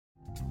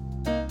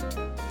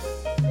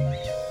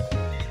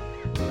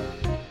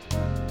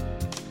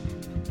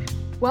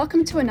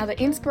Welcome to another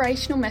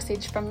inspirational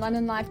message from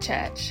London Life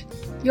Church.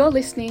 You're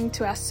listening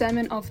to our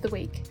Sermon of the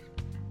Week.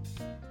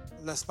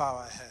 Let's bow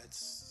our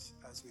heads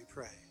as we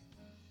pray.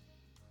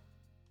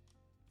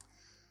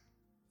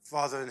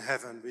 Father in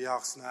heaven, we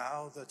ask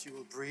now that you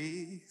will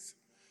breathe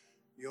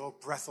your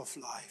breath of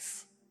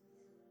life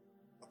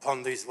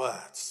upon these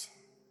words,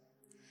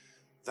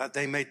 that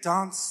they may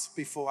dance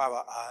before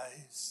our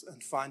eyes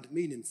and find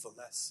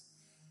meaningfulness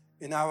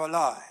in our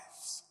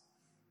lives,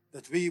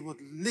 that we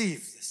would leave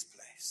this place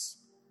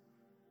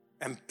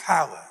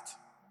empowered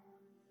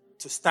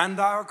to stand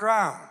our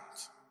ground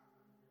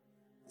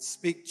and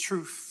speak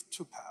truth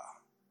to power,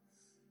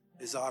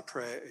 is our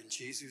prayer in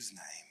Jesus' name.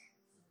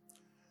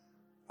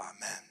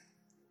 Amen.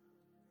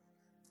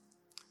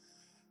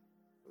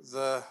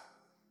 The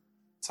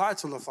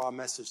title of our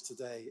message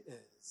today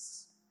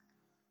is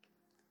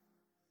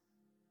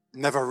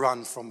Never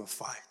Run from a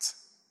Fight.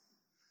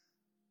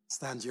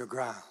 Stand your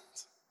ground.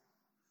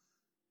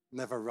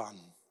 Never run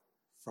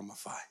from a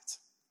fight.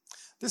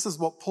 This is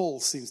what Paul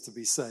seems to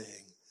be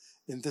saying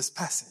in this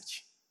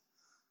passage.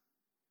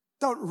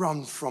 Don't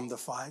run from the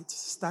fight.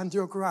 Stand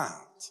your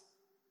ground.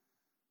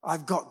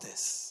 I've got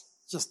this.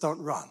 Just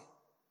don't run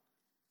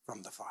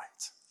from the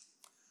fight.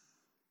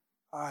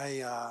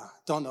 I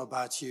don't know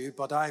about you,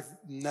 but I've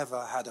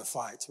never had a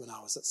fight when I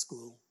was at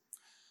school.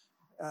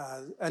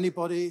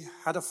 Anybody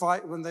had a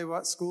fight when they were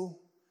at school?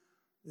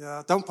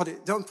 Yeah, don't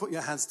put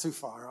your hands too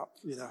far up,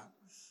 you know.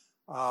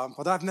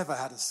 But I've never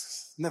had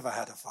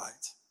a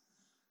fight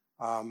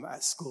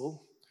at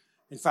school.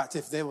 In fact,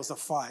 if there was a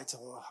fight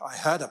or I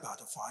heard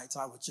about a fight,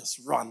 I would just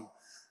run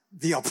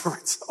the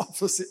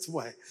opposite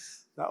way.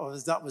 That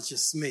was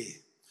just me.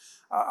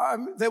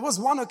 There was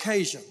one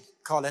occasion,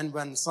 Colin,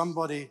 when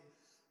somebody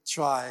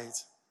tried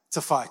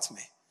to fight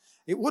me.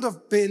 It would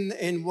have been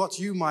in what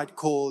you might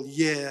call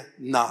year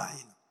 9.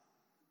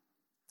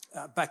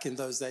 Back in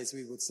those days,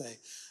 we would say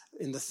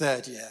in the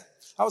 3rd year.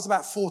 I was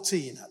about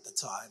 14 at the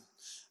time.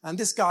 And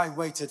this guy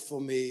waited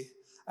for me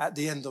at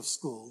the end of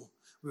school.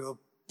 We were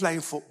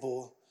playing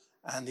football,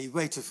 and he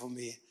waited for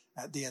me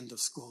at the end of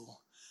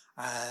school.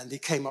 And he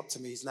came up to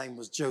me. His name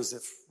was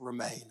Joseph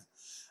Romain.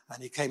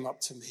 And he came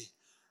up to me,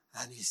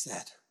 and he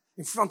said,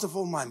 in front of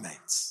all my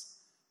mates,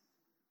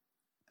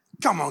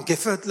 "Come on,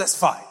 Gifford, let's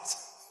fight."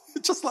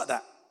 Just like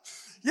that.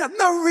 He had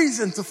no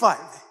reason to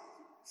fight me.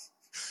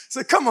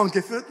 So, "Come on,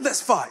 Gifford,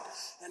 let's fight."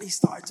 And he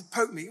started to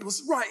poke me. It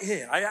was right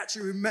here. I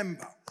actually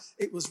remember.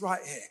 It was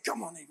right here.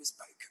 "Come on," he was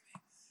poking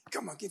me.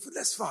 "Come on, Gifford,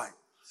 let's fight.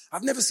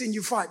 I've never seen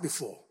you fight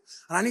before.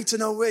 And I need to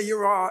know where you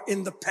are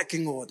in the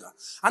pecking order.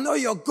 I know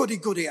you're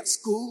goody-goody at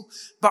school,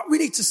 but we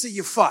need to see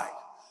you fight."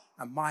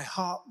 And my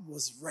heart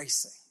was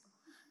racing.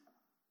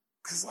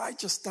 Because I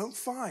just don't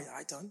fight.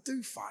 I don't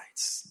do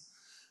fights.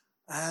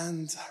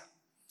 And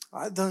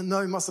I don't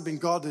know, it must have been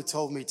God who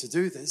told me to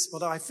do this,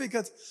 but I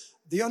figured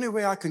the only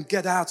way I can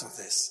get out of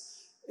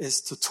this is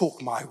to talk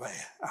my way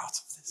out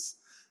of this.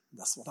 And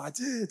that's what I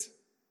did.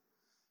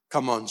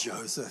 "Come on,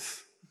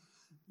 Joseph.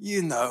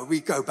 You know,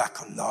 we go back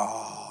a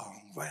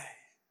long way.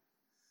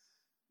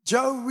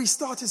 Joe, we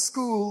started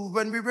school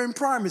when we were in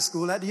primary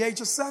school at the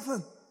age of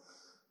 7.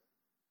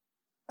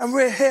 And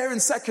we're here in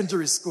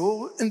secondary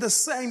school in the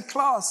same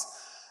class.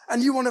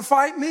 And you want to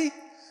fight me?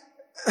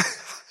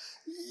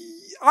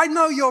 I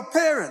know your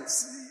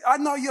parents. I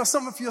know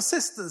some of your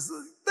sisters.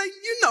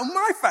 You know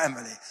my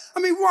family. I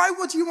mean, why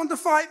would you want to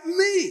fight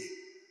me?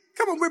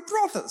 Come on, we're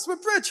brothers. We're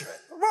brethren.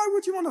 Why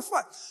would you want to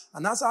fight?"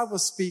 And as I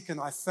was speaking,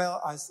 I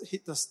felt I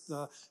hit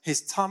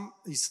his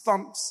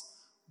thumps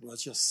were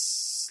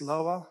just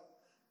slower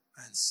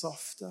and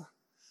softer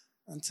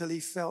until he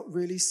felt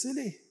really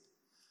silly.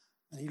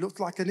 And he looked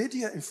like an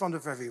idiot in front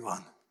of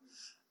everyone.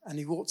 And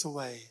he walked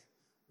away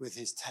with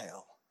his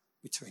tail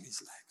between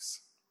his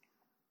legs.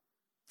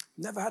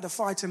 Never had a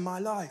fight in my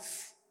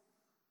life.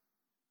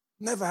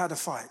 Never had a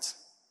fight.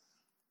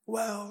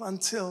 Well,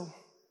 until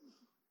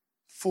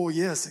 4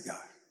 years ago.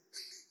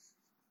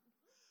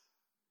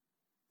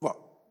 What?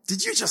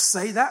 Did you just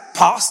say that?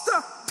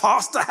 Pastor?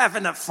 Pastor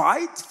having a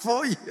fight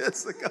 4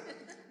 years ago?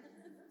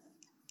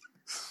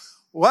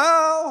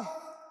 Well,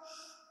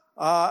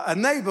 a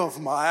neighbor of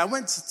mine, I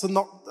went to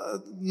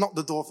knock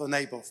the door of a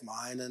neighbor of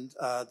mine, and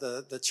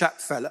the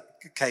chap fella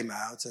came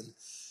out, and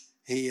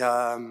he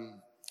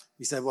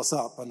said, "What's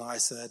up?" And I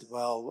said,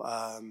 "Well,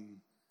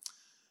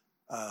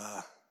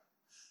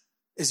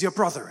 is your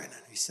brother in?"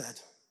 And he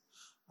said,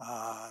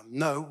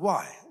 "No,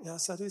 why?" I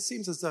said, "It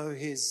seems as though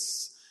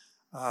his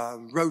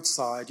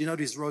roadside, you know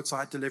these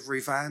roadside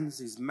delivery vans,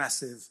 these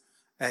massive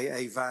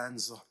AA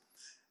vans,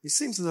 it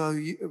seems as though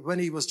when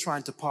he was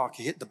trying to park,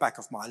 he hit the back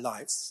of my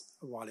lights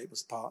while it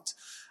was parked,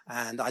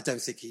 and I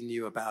don't think he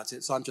knew about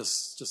it, so I'm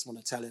just want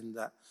to tell him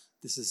that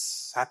this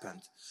has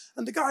happened."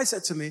 And the guy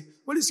said to me,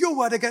 "Well, it's your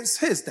word against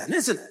his then,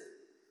 isn't it?"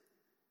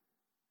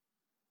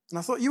 And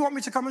I thought, "You want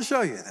me to come and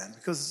show you then?"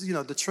 Because, you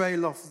know, the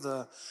trail of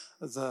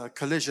the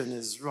collision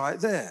is right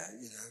there,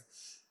 you know.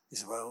 He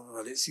said,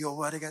 well, it's your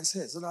word against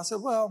his. And I said,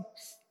 "Well,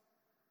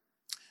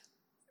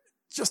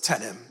 just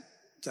tell him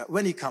that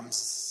when he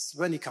comes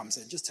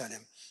in, just tell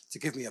him to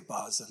give me a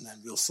buzz and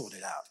then we'll sort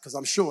it out. Because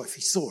I'm sure if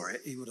he saw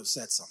it, he would have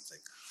said something.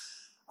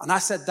 And I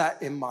said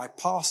that in my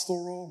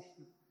pastoral,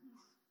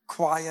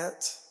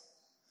 quiet,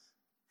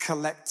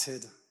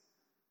 collected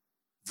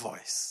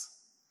voice.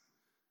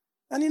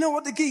 And you know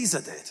what the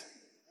geezer did?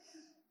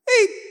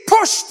 He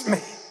pushed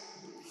me.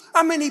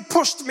 I mean, he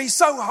pushed me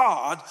so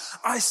hard,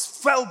 I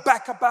fell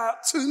back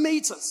about 2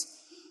 meters.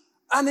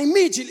 And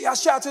immediately I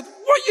shouted,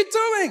 "What are you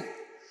doing?"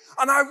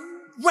 And I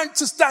went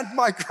to stand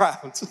my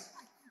ground.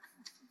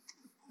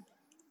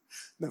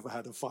 Never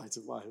had a fight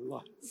in my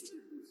life.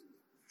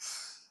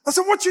 I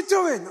said, "What you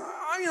doing?"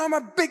 I'm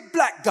a big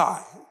black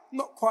guy.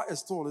 Not quite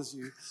as tall as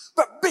you,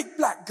 but big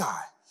black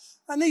guy.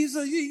 And he's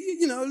a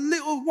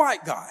little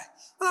white guy.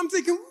 And I'm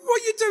thinking,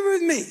 what are you doing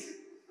with me?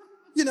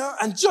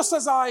 And just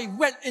as I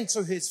went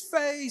into his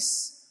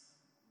face,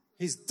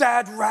 his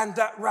dad ran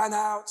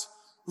out,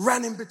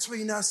 ran in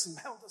between us and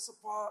held us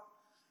apart.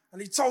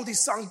 And he told his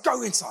son,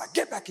 "Go inside,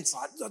 get back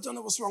inside. I don't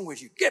know what's wrong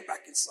with you. Get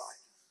back inside."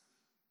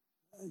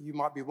 You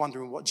might be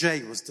wondering what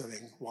Jay was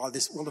doing while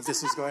all of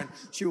this was going.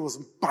 She was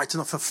biting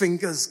off her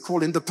fingers,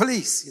 calling the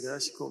police.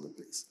 She called the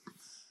police.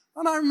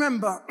 And I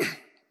remember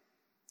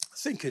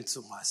thinking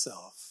to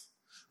myself,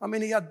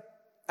 he had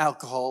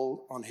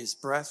alcohol on his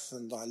breath,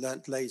 and I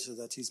learnt later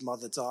that his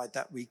mother died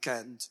that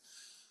weekend.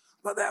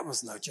 But that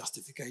was no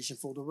justification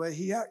for the way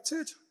he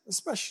acted,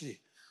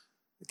 especially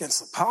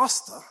against a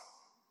pastor,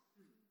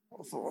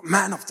 or for a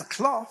man of the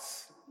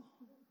cloth.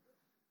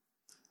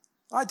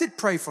 I did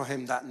pray for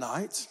him that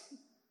night,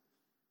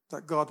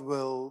 that God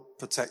will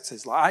protect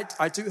his life.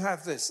 I do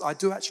have this. I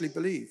do actually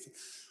believe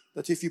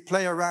that if you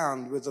play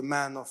around with a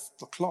man of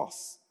the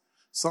cloth,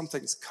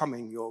 something's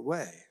coming your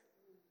way.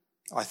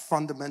 I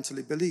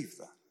fundamentally believe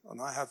that.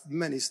 And I have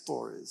many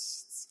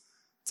stories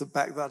to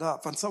back that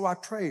up. And so I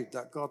prayed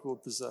that God will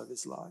preserve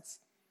his life.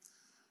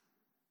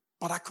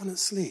 But I couldn't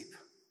sleep.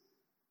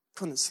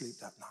 Couldn't sleep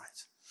that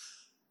night.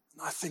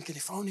 And I'm thinking,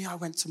 if only I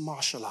went to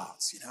martial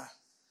arts,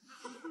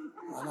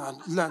 and I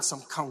learned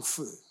some kung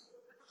fu.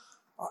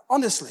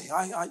 Honestly,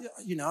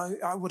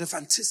 I would have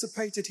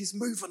anticipated his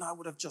move and I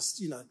would have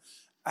just,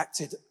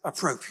 acted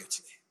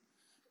appropriately.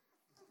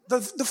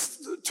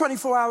 The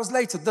 24 hours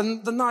later,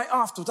 the night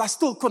afterwards, I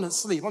still couldn't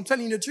sleep. I'm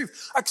telling you the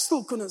truth. I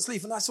still couldn't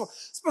sleep. And I thought,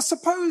 but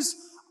suppose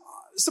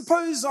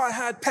I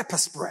had pepper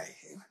spray,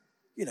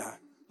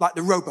 like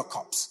the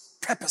Robocop's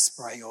pepper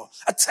spray or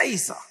a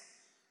taser.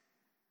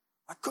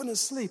 I couldn't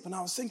sleep. And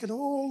I was thinking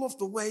all of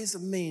the ways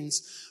and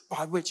means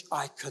by which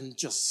I can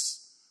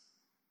just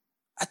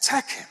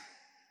attack him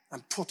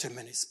and put him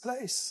in his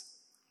place.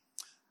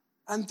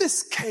 And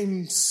this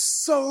came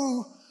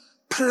so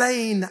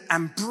plain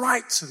and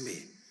bright to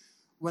me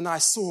when I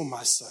saw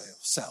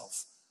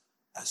myself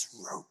as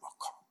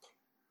Robocop.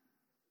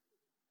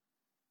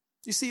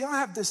 You see, I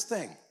have this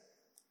thing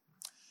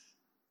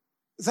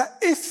that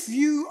if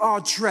you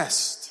are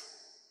dressed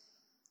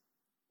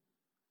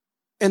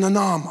in an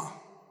armor,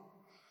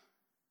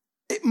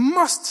 it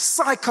must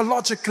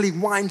psychologically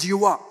wind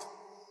you up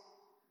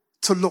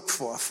to look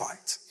for a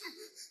fight,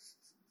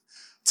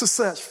 to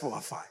search for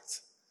a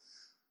fight.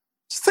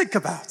 Just think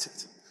about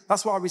it.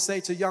 That's why we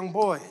say to young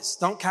boys,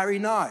 don't carry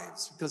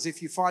knives, because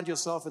if you find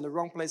yourself in the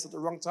wrong place at the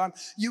wrong time,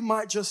 you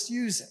might just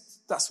use it.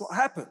 That's what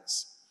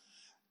happens.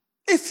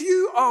 If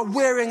you are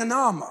wearing an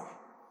armor,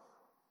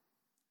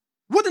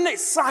 wouldn't it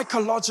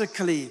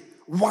psychologically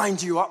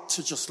wind you up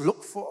to just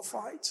look for a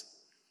fight?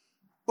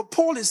 But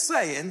Paul is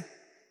saying,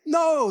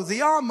 no,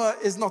 the armor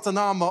is not an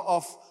armor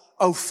of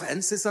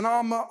offense, it's an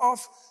armor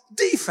of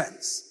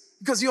defense,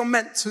 because you're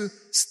meant to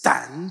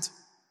stand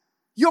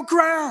your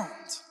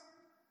ground.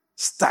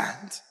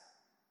 Stand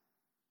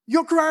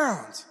your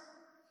ground.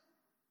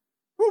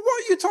 Well,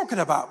 what are you talking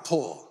about,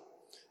 Paul,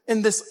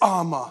 in this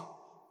armor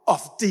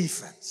of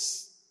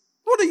defense?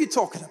 What are you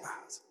talking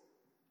about?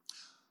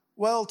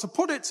 Well, to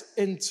put it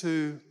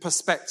into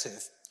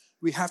perspective,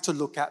 we have to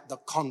look at the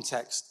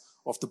context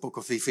of the book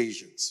of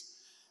Ephesians.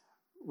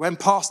 When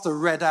Pastor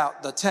read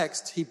out the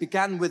text, he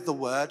began with the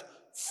word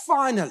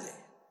finally,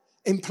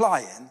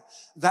 implying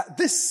that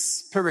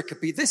this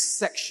pericope, this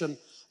section,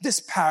 this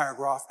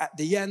paragraph at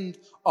the end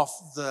of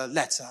the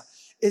letter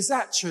is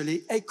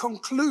actually a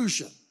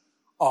conclusion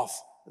of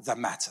the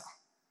matter.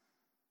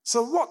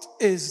 So what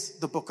is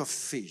the book of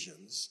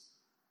Ephesians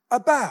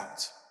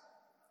about?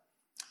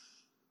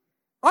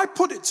 I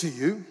put it to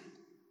you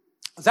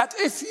that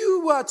if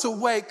you were to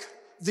wake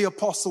the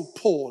Apostle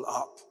Paul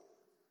up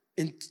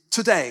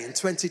today in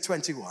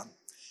 2021,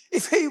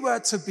 if he were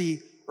to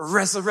be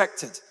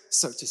resurrected,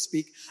 so to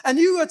speak, and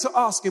you were to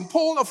ask him,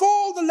 Paul, of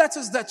all the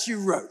letters that you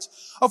wrote,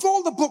 of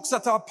all the books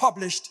that are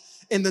published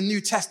in the New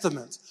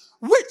Testament,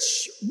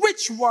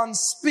 which one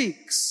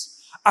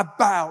speaks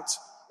about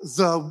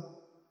the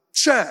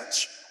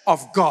church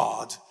of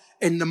God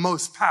in the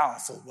most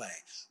powerful way?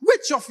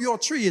 Which of your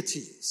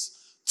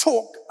treatises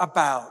talk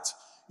about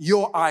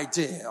your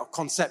idea or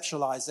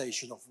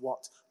conceptualization of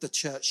what the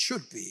church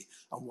should be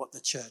and what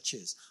the church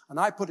is? And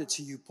I put it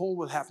to you, Paul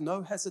will have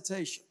no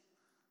hesitation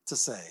to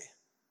say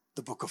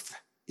the book of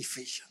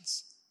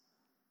Ephesians.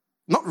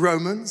 Not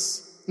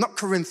Romans, not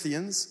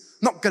Corinthians,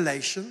 not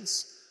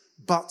Galatians,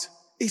 but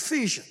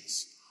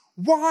Ephesians.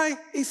 Why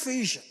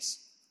Ephesians?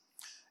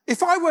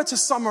 If I were to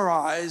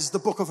summarize the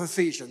book of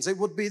Ephesians, it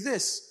would be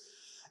this.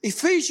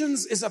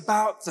 Ephesians is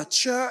about the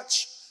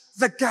church,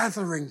 the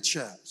gathering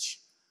church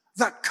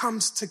that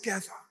comes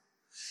together.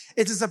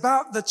 It is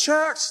about the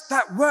church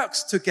that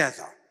works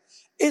together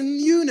in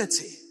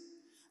unity.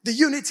 The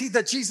unity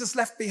that Jesus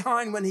left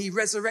behind when he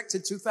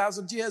resurrected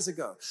 2,000 years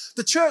ago.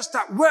 The church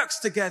that works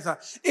together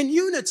in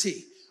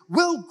unity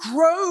will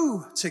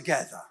grow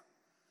together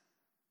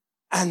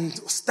and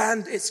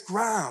stand its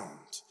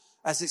ground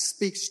as it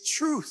speaks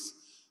truth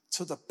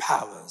to the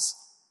powers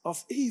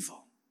of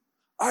evil.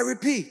 I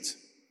repeat,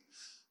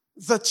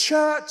 the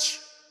church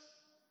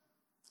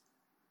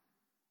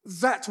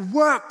that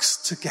works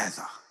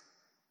together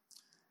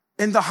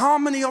in the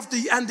harmony of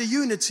and the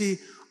unity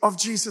of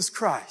Jesus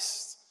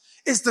Christ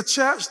is the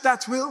church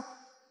that will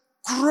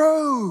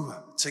grow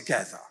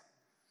together,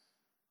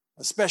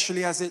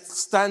 especially as it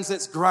stands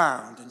its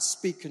ground in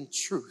speaking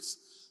truth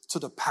to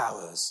the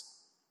powers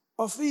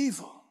of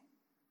evil.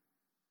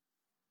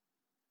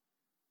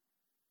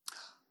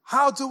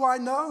 How do I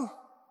know?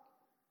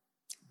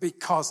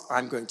 Because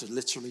I'm going to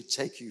literally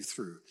take you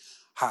through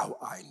how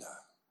I know.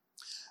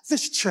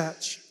 This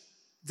church,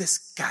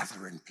 this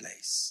gathering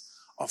place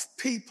of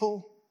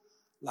people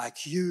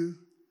like you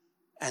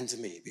and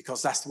me,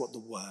 because that's what the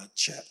word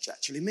church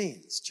actually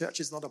means. Church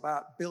is not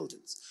about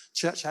buildings.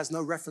 Church has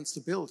no reference to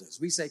buildings.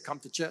 We say come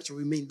to church and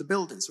we mean the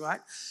buildings,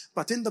 right?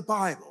 But in the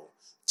Bible,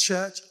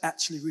 church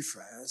actually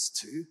refers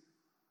to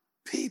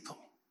people.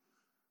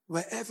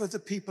 Wherever the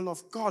people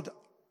of God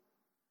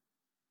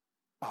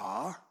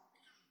are,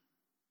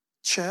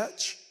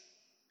 church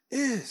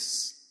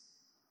is.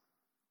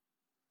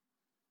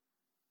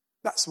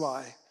 That's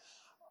why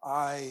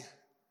I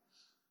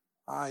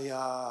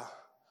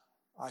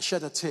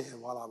shed a tear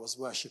while I was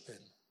worshiping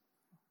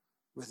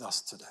with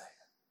us today.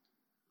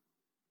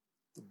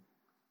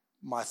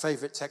 My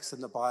favorite text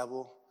in the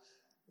Bible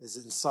is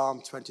in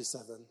Psalm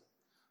 27.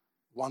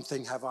 One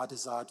thing have I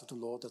desired of the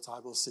Lord that I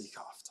will seek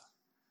after,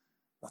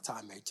 that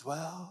I may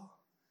dwell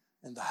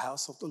in the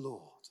house of the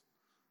Lord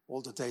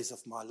all the days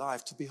of my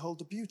life, to behold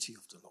the beauty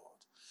of the Lord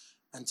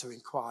and to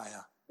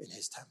inquire in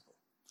his temple.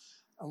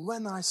 And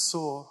when I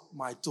saw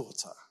my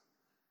daughter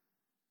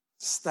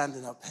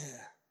standing up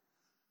here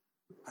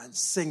and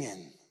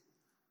singing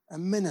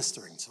and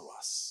ministering to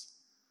us,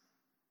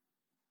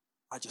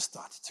 I just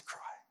started to cry.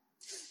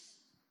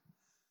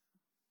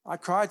 I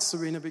cried,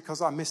 Serena,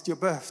 because I missed your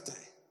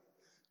birthday.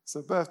 It's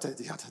her birthday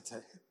the other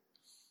day.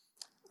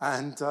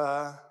 And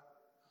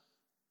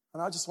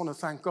I just want to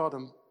thank God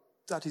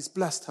that he's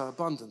blessed her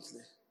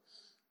abundantly.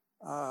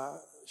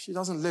 She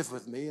doesn't live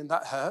with me, and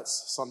that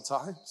hurts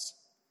sometimes.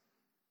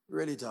 It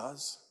really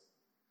does.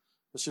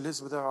 But she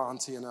lives with her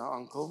auntie and her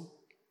uncle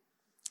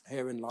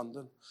here in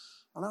London.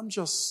 And I'm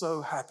just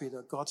so happy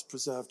that God's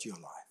preserved your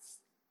life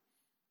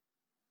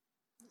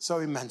so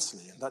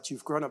immensely, and that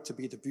you've grown up to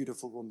be the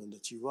beautiful woman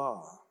that you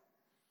are.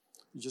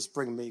 You just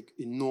bring me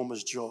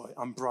enormous joy,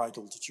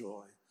 unbridled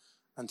joy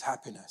and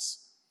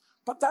happiness.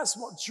 But that's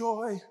what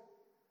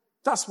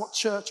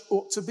church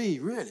ought to be,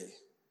 really.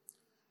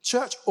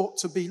 Church ought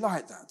to be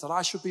like that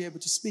I should be able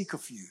to speak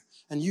of you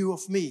and you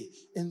of me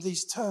in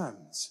these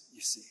terms, you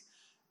see.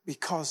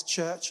 Because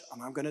church,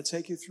 and I'm going to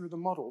take you through the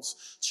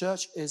models,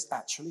 church is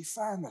actually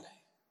family.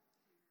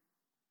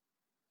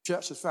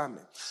 Church is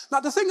family. Now,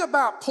 the thing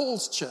about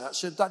Paul's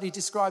church that he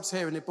describes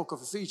here in the book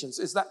of Ephesians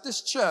is that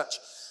this church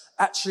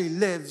actually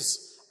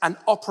lives and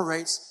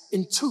operates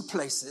in two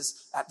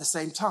places at the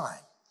same time.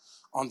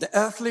 On the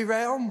earthly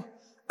realm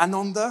and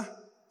on the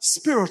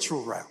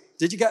spiritual realm.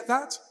 Did you get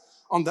that?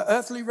 On the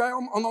earthly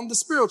realm and on the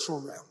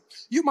spiritual realm.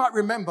 You might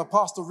remember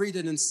Pastor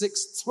reading in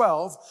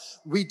 6:12,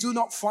 we do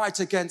not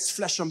fight against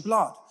flesh and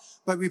blood,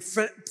 but we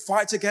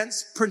fight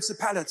against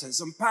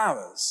principalities and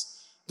powers,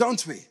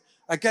 don't we?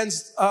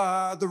 Against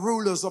the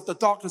rulers of the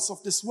darkness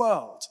of this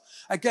world,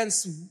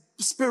 against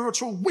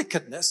spiritual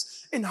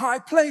wickedness in high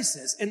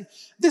places. And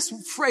this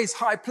phrase,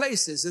 high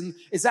places,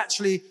 is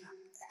actually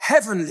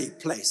heavenly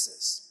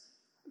places.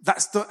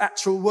 That's the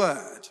actual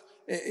word.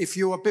 If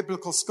you're a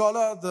biblical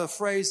scholar, the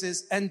phrase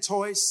is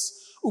entois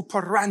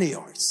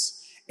uparanios,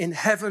 in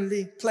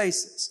heavenly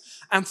places.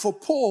 And for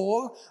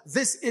Paul,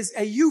 this is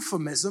a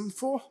euphemism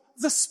for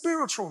the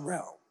spiritual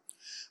realm.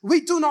 We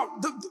do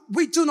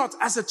not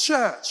as a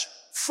church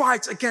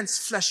fight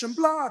against flesh and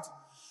blood,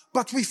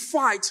 but we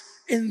fight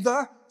in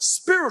the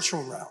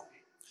spiritual realm.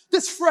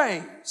 This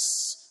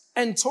phrase,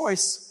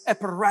 entois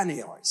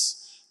eperanios,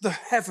 the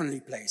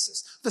heavenly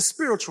places, the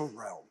spiritual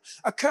realm,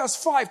 occurs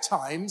 5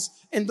 times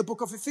in the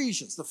book of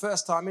Ephesians. The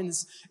first time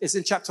is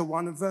in chapter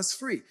 1 and verse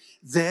 3.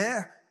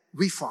 There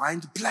we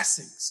find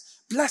blessings.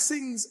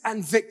 Blessings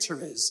and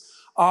victories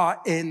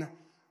are in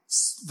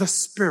the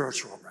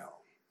spiritual realm.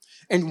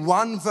 In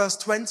 1 verse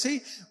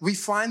 20, we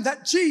find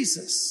that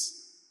Jesus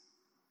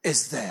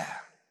is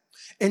there.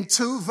 In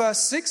 2 verse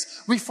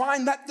 6, we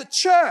find that the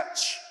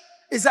church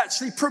is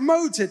actually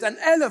promoted and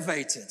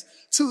elevated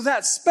to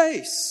that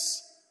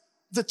space.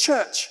 the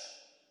church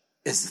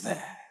is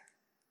there.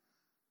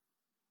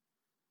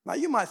 Now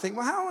you might think,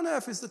 well, how on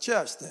earth is the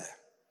church there?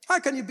 How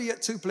can you be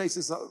at two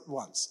places at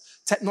once?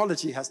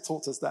 Technology has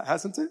taught us that,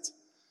 hasn't it?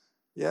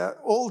 Yeah,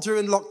 all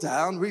during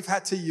lockdown, we've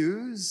had to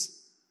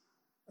use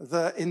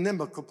the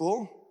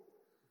inimicable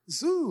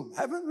Zoom,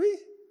 haven't we?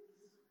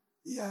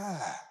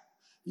 Yeah,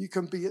 you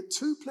can be at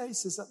two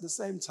places at the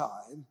same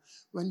time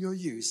when you're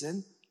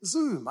using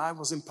Zoom. I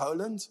was in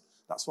Poland.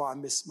 That's why I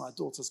missed my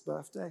daughter's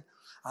birthday.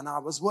 And I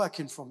was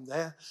working from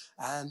there.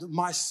 And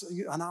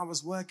I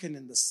was working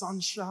in the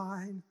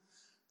sunshine.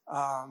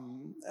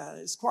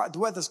 The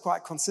weather's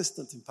quite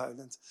consistent in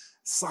Poland.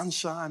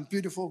 Sunshine,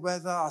 beautiful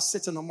weather. I was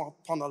sitting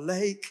upon a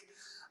lake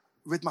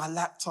with my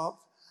laptop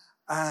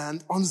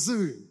and on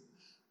Zoom.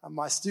 And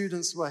my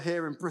students were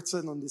here in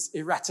Britain on this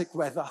erratic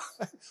weather,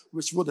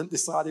 which wouldn't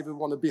decide if we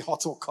want to be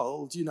hot or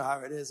cold. You know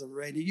how it is, or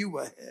rainy. You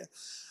were here.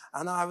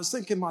 And I was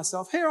thinking to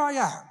myself, here I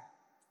am.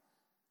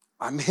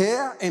 I'm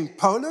here in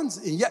Poland,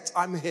 and yet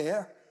I'm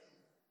here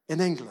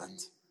in England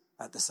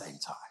at the same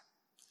time.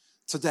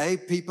 Today,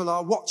 people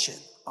are watching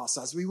us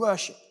as we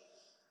worship.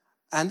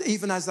 And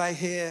even as they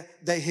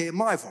hear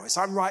my voice.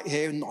 I'm right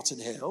here in Notting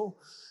Hill,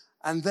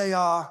 and they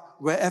are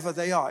wherever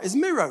they are. Is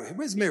Miro?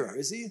 Where's Miro?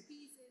 Is he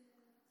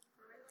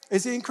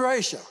in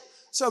Croatia?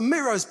 So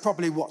Miro's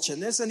probably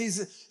watching this, and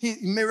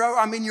Miro,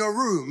 I'm in your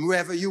room,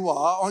 wherever you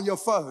are, on your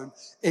phone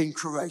in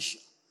Croatia.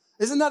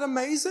 Isn't that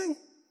amazing?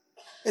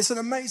 It's an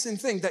amazing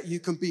thing that you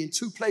can be in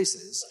two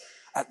places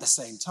at the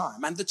same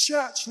time. And the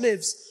church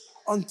lives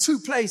on two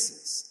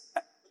places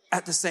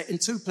in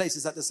two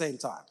places at the same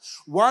time.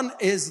 One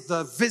is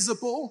the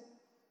visible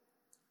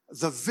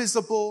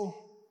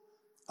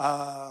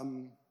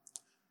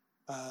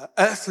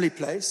earthly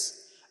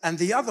place, and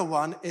the other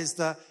one is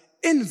the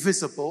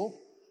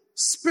invisible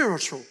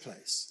spiritual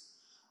place.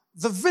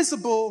 The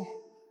visible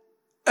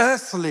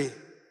earthly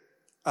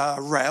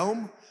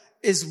realm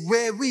is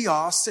where we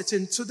are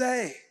sitting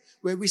today,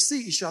 where we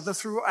see each other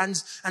through and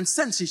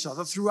sense each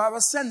other through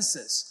our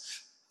senses.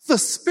 The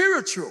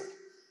spiritual,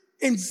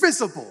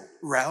 invisible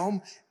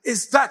realm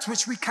is that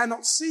which we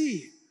cannot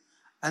see,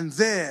 and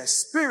there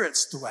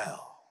spirits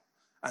dwell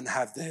and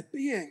have their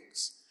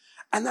beings.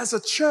 And as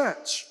a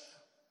church,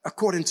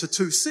 according to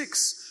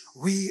 2:6,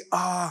 we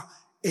are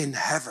in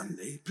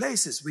heavenly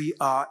places. We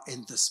are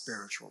in the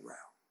spiritual realm.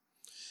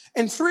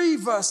 In 3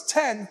 verse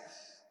 10,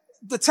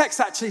 the text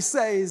actually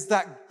says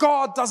that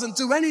God doesn't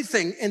do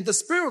anything in the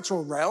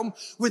spiritual realm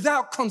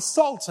without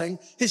consulting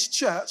his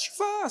church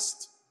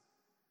first.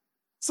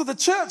 So the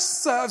church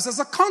serves as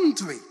a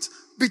conduit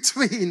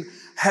between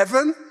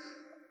heaven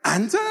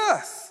and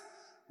earth.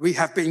 We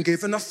have been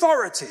given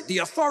authority, the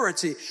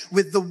authority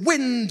with the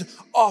wind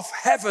of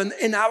heaven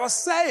in our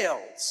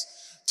sails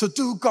to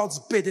do God's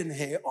bidding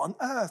here on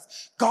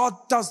earth. God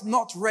does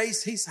not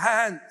raise his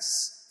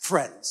hands,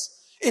 friends,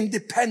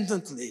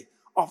 independently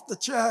of the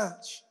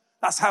church.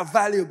 That's how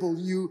valuable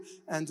you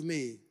and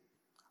me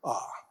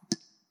are.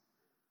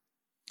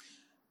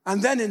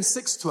 And then in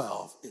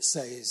 6:12, it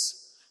says,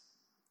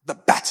 the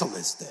battle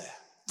is there,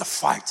 the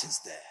fight is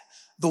there,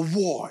 the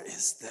war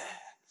is there.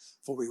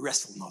 For we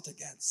wrestle not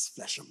against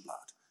flesh and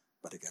blood,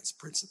 but against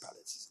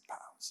principalities and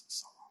powers and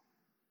so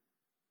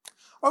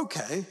on.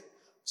 Okay,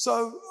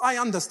 so I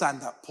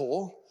understand that,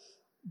 Paul.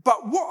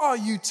 But what are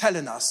you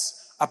telling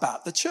us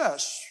about the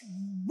church?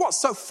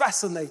 What's so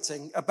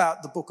fascinating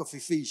about the book of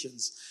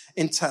Ephesians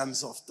in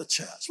terms of the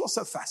church? What's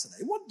so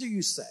fascinating? What do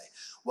you say?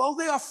 Well,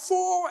 there are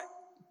 4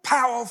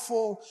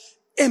 powerful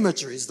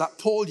imageries that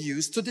Paul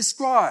used to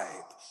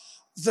describe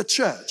the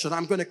church, and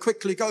I'm going to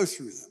quickly go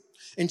through them.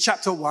 In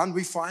chapter 1,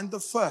 we find the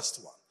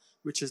first one,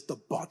 which is the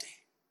body.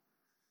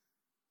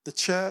 The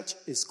church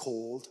is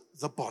called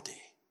the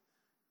body,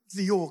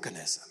 the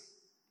organism.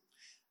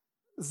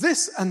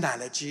 This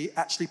analogy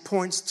actually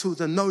points to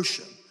the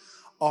notion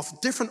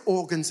of different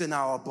organs in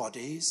our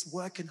bodies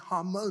working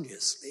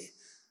harmoniously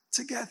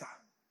together.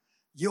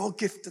 Your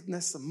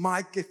giftedness and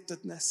my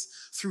giftedness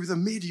through the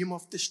medium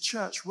of this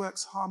church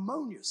works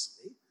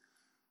harmoniously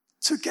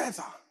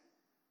together.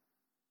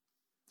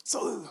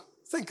 So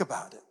think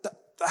about it.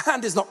 The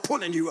hand is not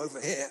pulling you over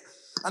here,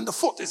 and the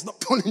foot is not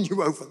pulling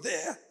you over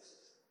there.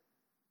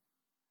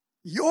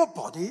 Your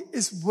body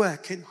is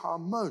working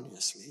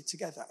harmoniously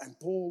together. And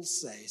Paul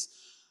says,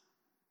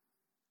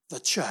 the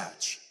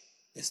church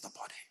is the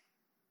body.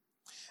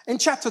 In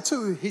chapter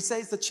 2, he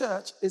says the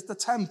church is the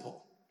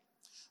temple.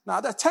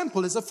 Now, the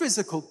temple is a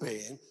physical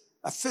being,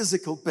 a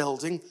physical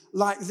building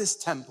like this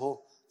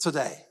temple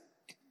today.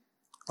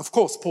 Of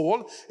course,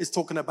 Paul is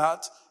talking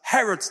about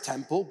Herod's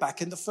temple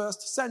back in the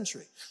 1st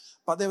century.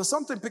 But there was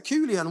something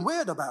peculiar and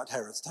weird about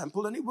Herod's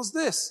temple, and it was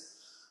this,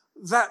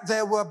 that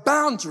there were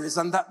boundaries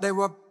and that there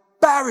were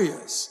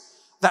barriers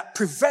that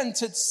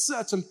prevented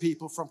certain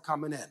people from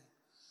coming in.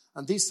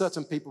 And these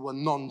certain people were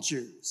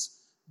non-Jews.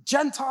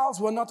 Gentiles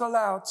were not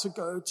allowed to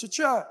go to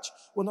church,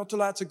 were not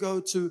allowed to go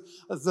to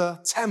the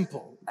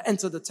temple,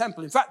 enter the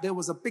temple. In fact, there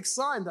was a big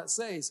sign that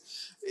says,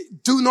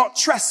 do not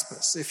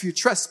trespass. If you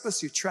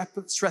trespass, you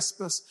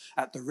trespass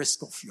at the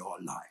risk of your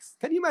life.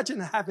 Can you imagine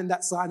having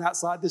that sign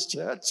outside this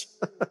church?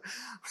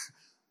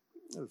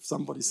 If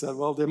somebody said,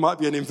 well, there might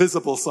be an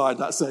invisible sign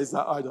that says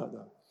that, I don't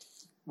know.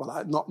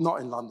 Well,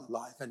 not in London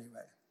Life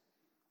anyway.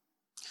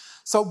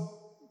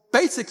 So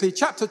basically,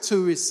 chapter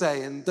 2 is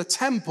saying the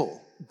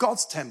temple,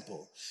 God's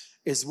temple,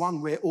 is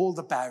one where all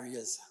the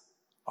barriers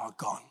are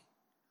gone.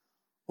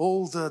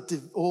 All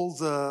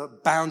the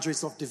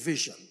boundaries of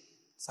division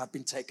have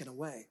been taken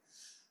away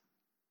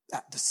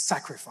at the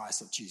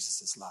sacrifice of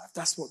Jesus' life.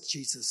 That's what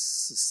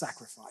Jesus'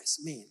 sacrifice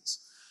means.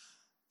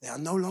 There are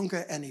no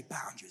longer any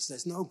boundaries.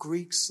 There's no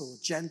Greeks or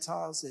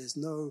Gentiles. There's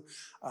no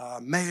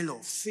male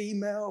or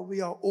female.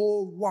 We are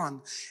all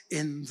one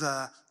in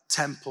the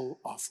temple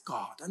of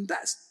God. And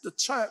the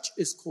church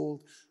is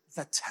called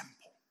the temple.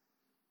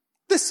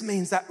 This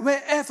means that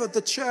wherever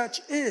the church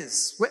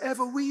is,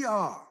 wherever we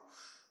are,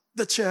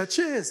 the church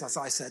is, as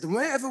I said. And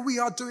wherever we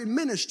are doing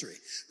ministry,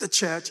 the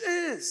church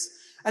is.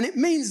 And it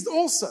means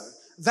also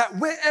that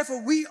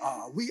wherever we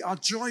are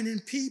joining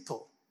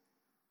people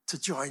to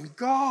join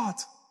God.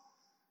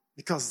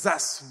 Because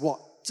that's what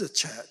the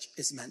church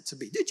is meant to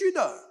be. Did you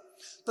know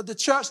that the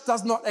church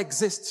does not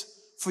exist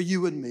for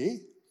you and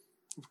me?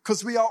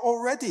 Because we are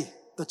already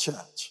the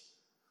church.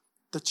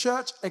 The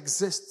church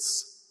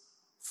exists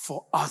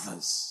for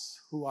others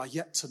who are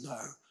yet to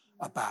know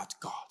about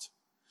God.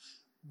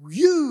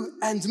 You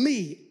and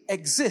me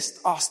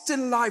are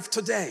still alive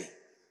today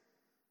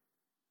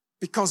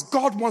because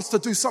God wants to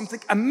do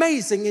something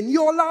amazing in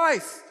your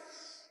life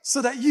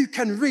so that you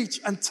can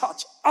reach and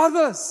touch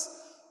others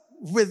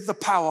with the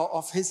power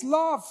of his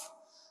love.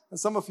 And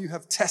some of you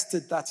have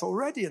tested that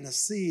already and have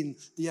seen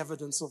the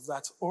evidence of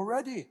that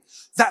already.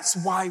 That's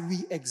why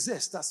we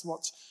exist. That's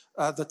what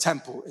the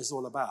temple is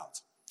all about.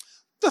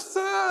 The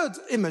third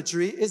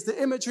imagery is the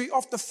imagery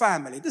of the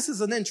family. This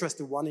is an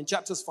interesting one in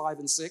chapters 5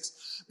 and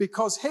 6,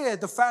 because here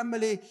the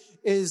family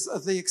is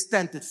the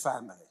extended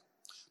family.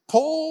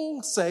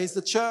 Paul says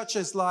the church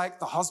is like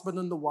the husband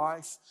and the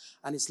wife,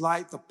 and it's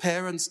like the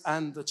parents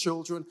and the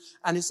children,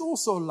 and it's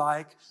also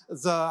like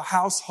the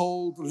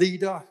household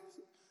leader.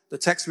 The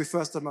text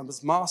refers to them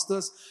as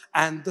masters,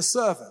 and the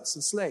servants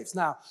and slaves.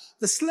 Now,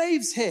 the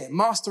slaves here,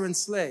 master and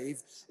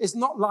slave, is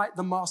not like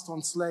the master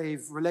and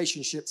slave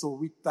relationships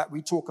that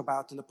we talk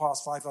about in the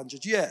past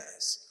 500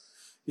 years.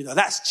 You know,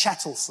 that's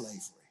chattel slavery,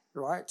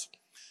 right?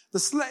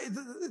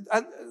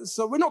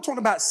 So we're not talking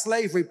about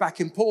slavery back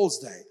in Paul's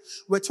day.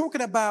 We're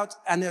talking about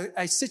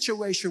a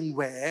situation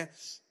where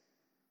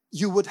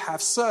you would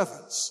have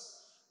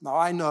servants. Now,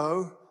 I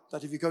know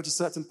that if you go to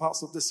certain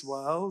parts of this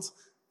world,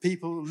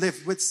 people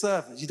live with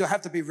servants. You don't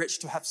have to be rich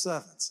to have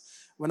servants.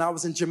 When I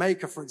was in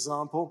Jamaica, for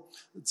example,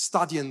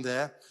 studying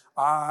there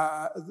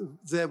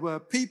were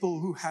people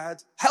who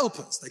had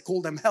helpers. They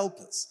called them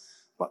helpers.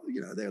 But,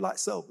 you know, they're like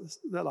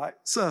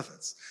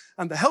servants.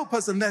 And the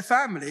helpers and their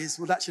families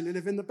would actually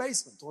live in the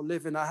basement or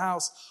live in a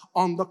house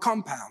on the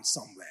compound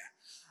somewhere.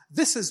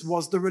 This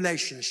was the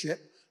relationship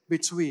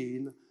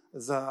between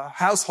the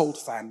household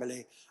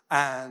family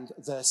and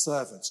their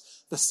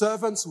servants. The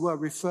servants were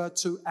referred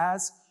to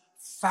as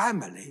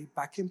family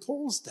back in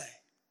Paul's day.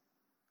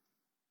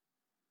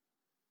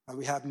 And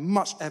we have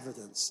much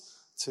evidence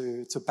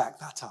to back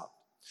that up.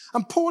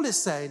 And Paul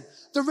is saying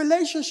the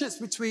relationships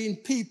between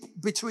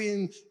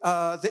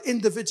the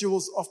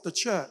individuals of the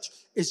church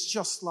is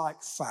just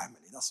like family.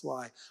 That's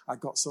why I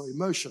got so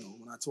emotional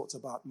when I talked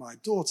about my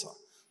daughter,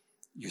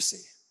 you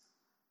see.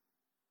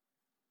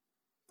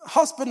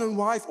 Husband and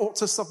wife ought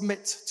to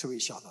submit to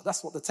each other.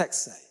 That's what the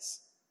text says.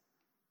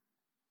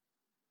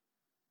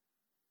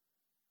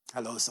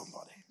 Hello,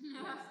 somebody.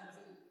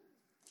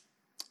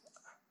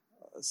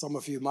 Some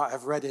of you might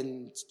have read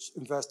in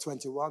verse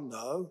 21,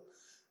 no.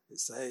 It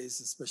says,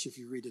 especially if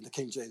you read in the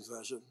King James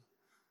Version,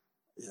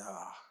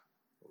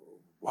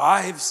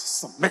 wives,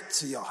 submit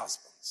to your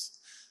husbands.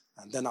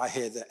 And then I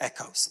hear the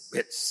echo,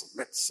 submit,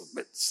 submit,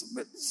 submit,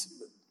 submit,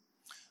 submit.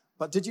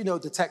 But did you know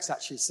the text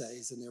actually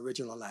says in the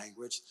original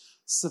language,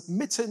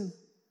 submitting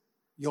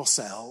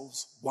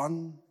yourselves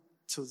one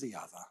to the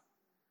other.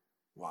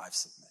 Wives,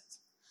 submit.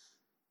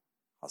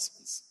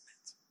 Husbands, submit.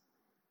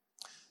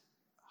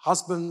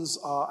 Husbands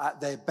are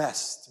at their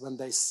best when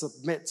they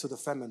submit to the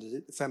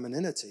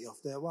femininity of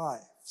their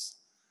wives.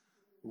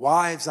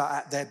 Wives are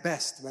at their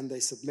best when they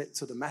submit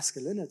to the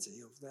masculinity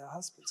of their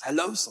husbands.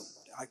 Hello,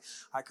 somebody.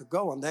 I could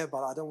go on there,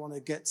 but I don't want to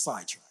get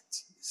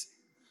sidetracked. You see.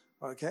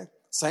 Okay?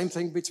 Same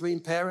thing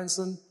between parents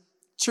and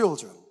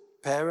children.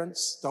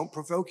 Parents, don't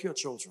provoke your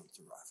children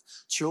to wrath.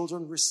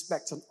 Children,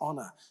 respect and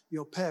honor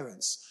your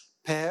parents.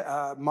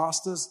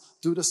 Masters,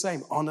 do the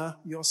same. Honor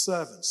your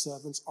servants.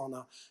 Servants,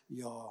 honor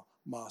your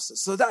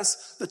masters. So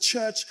that's the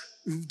church.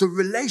 The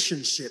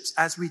relationships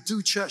as we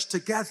do church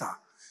together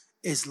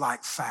is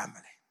like family.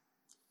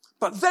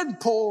 But then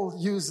Paul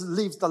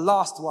leaves the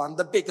last one,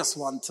 the biggest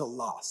one, till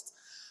last.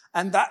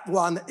 And that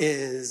one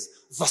is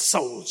the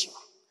soldier.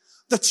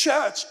 The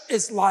church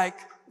is like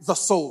the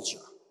soldier.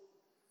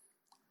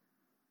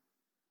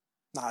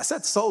 Now, I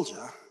said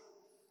soldier,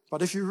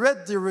 but if you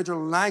read the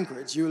original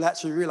language, you'll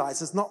actually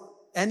realize it's not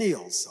any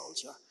old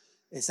soldier.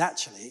 It's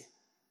actually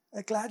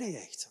a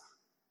gladiator.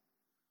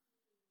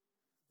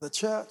 The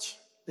church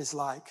is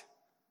like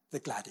the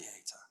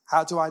gladiator.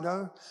 How do I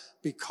know?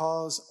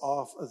 Because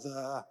of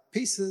the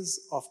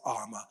pieces of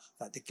armor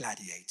that the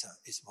gladiator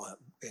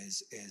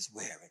is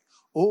wearing.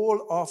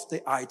 All of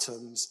the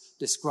items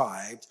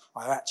described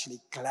are actually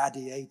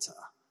gladiator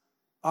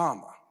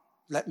armor.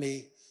 Let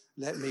me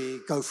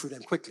go through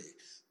them quickly.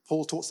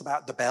 Paul talks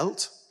about the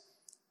belt.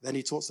 Then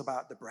he talks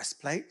about the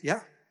breastplate, yeah?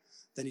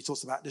 Then he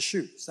talks about the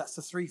shoes. That's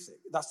the three things.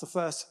 That's the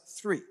first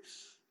three.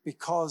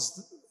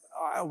 Because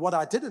what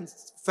I didn't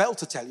fail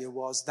to tell you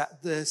was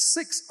that the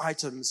 6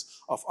 items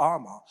of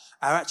armor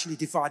are actually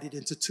divided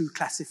into 2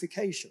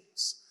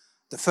 classifications.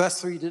 The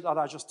first 3 that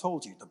I just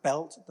told you, the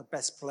belt, the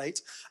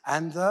breastplate,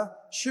 and the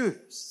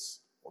shoes,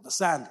 or the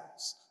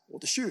sandals, or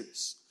the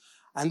shoes.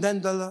 And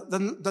then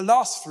the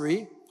last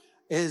 3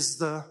 is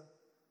the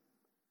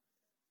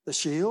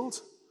shield,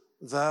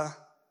 the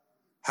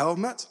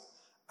helmet,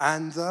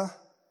 and the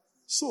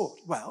sword.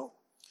 Well,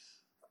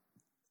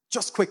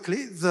 just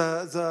quickly,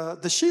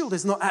 the shield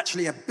is not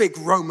actually a big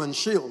Roman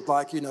shield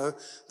like,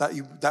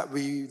 that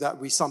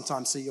we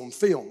sometimes see on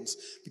films,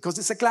 because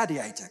it's a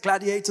gladiator.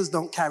 Gladiators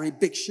don't carry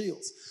big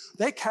shields.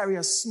 They carry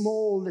a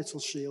small little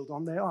shield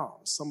on their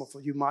arms. Some of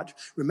you might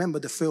remember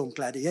the film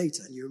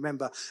Gladiator, and you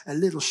remember a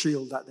little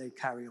shield that they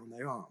carry on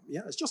their arm.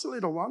 Yeah, it's just a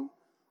little one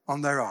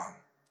on their arm.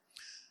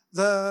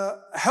 The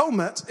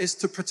helmet is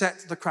to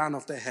protect the crown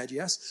of their head,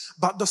 yes,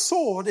 but the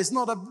sword is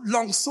not a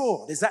long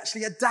sword. It's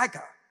actually a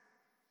dagger.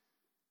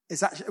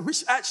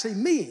 Which actually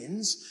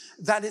means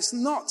that it's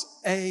not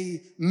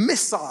a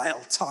missile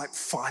type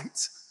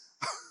fight,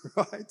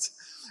 right?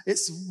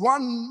 It's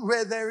one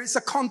where there is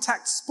a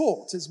contact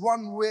sport. It's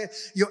one where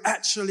you're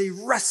actually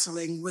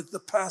wrestling with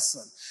the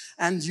person,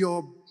 and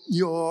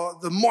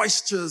the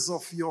moistures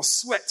of your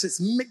sweat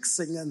is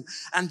mixing,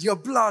 and your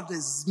blood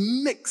is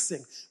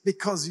mixing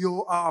because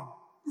you are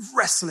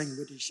wrestling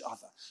with each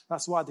other.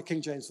 That's why the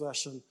King James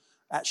Version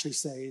actually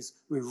says,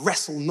 we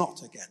wrestle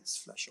not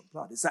against flesh or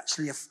blood. It's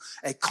actually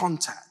a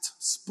contact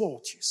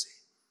sport, you see.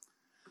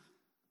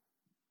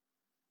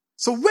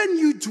 So when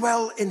you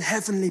dwell in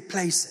heavenly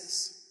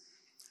places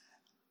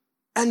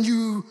and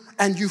you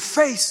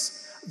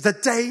face the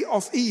day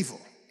of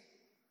evil,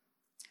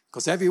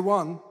 because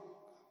everyone,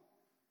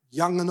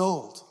 young and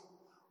old,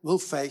 will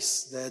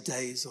face their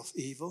days of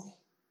evil.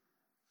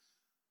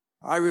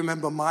 I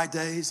remember my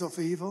days of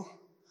evil.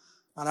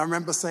 And I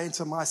remember saying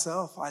to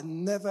myself, I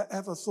never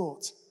ever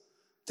thought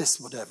this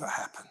would ever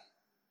happen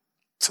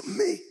to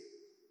me.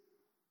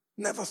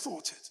 Never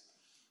thought it.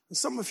 And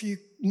some of you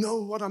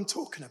know what I'm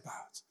talking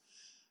about.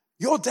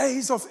 Your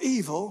days of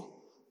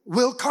evil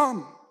will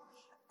come,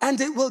 and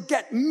it will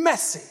get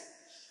messy,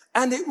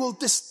 and it will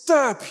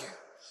disturb you,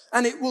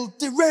 and it will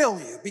derail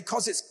you,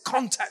 because it's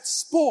contact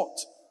sport,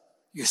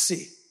 you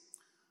see.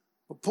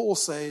 But Paul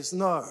says,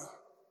 no.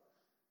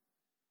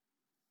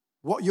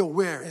 What you're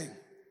wearing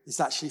is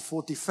actually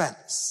for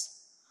defense.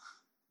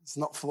 It's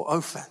not for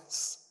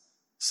offense.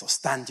 So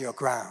stand your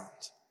ground.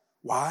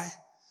 Why?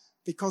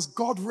 Because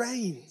God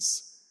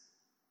reigns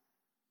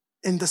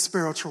in the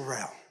spiritual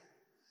realm.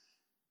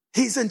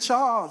 He's in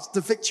charge. The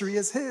victory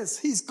is his.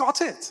 He's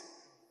got it.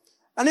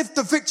 And if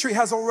the victory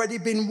has already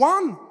been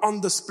won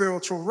on the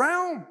spiritual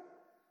realm,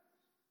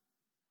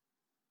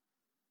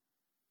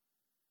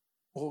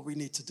 all we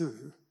need to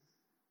do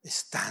is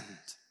stand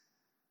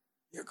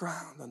your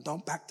ground and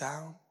don't back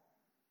down.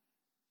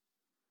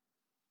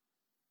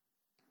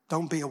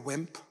 Don't be a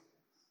wimp.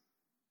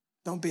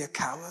 Don't be a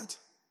coward.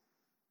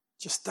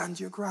 Just stand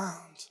your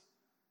ground,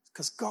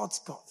 because God's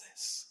got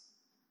this.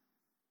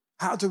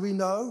 How do we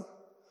know?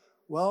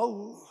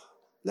 Well,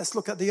 let's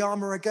look at the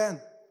armor again.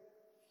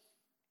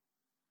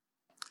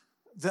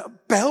 The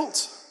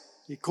belt,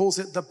 he calls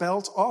it the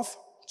belt of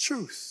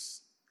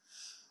truth.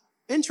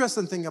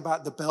 Interesting thing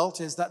about the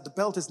belt is that the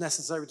belt is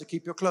necessary to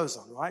keep your clothes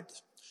on, right?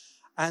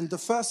 And the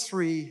first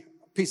 3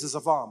 pieces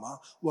of armor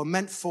were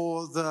meant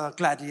for the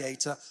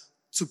gladiator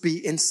to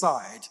be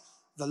inside.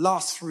 The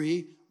last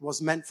 3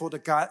 was meant for the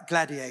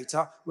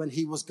gladiator when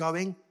he was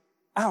going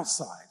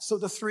outside. So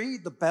the 3,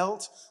 the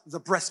belt, the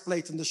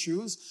breastplate, and the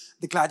shoes,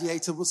 the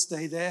gladiator would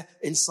stay there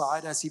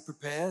inside as he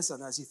prepares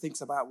and as he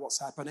thinks about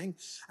what's happening,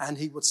 and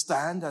he would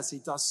stand as he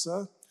does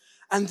so.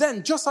 And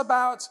then just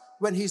about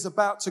when he's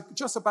about to,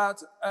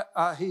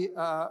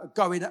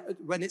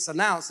 when it's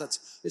announced that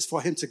it's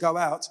for him to go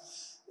out,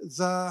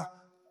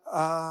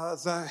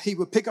 he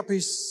would pick up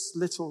his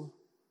little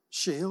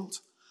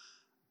shield,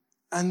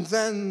 and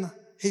then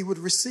he would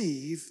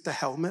receive the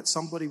helmet.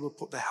 Somebody would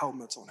put the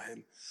helmet on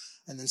him,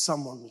 and then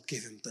someone would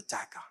give him the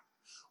dagger.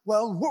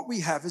 Well, what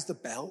we have is the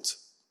belt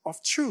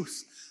of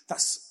truth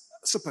that's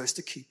supposed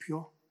to keep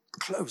your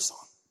clothes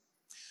on.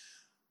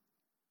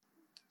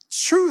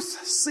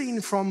 Truth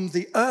seen from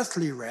the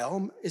earthly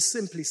realm is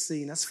simply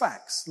seen as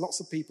facts. Lots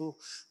of people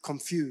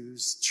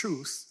confuse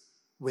truth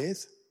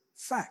with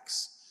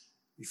facts.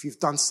 If you've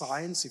done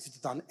science, if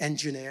you've done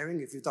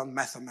engineering, if you've done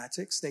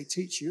mathematics, they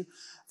teach you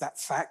that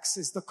facts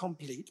is the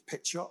complete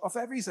picture of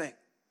everything.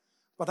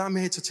 But I'm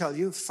here to tell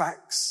you,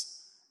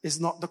 facts is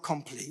not the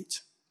complete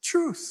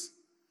truth.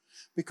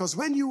 Because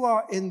when you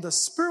are in the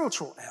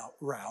spiritual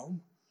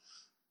realm,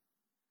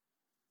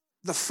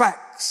 the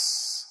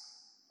facts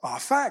are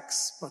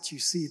facts, but you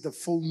see the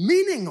full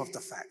meaning of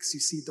the facts. You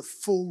see the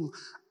full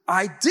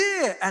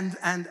idea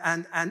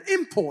and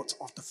import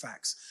of the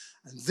facts.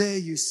 And there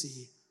you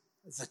see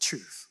the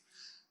truth.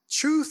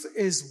 Truth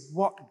is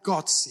what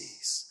God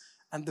sees.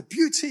 And the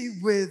beauty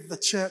with the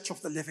Church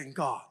of the Living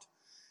God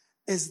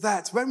is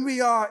that when we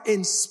are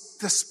in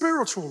the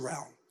spiritual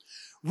realm,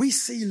 we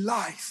see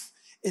life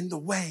in the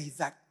way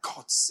that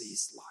God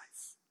sees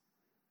life.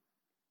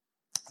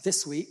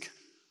 This week,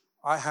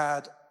 I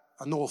had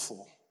an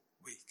awful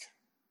week.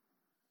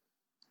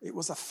 It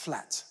was a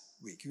flat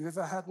week. You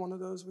ever had one of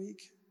those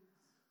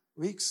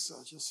weeks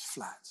are just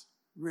flat,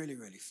 really,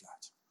 really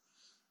flat.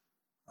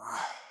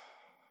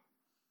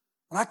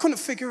 And I couldn't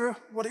figure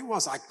what it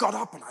was. I got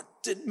up and I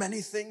did many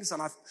things,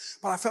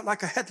 but I felt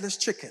like a headless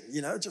chicken,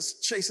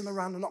 just chasing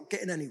around and not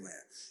getting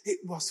anywhere. It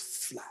was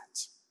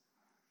flat.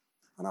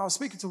 And I was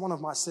speaking to one of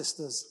my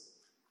sisters,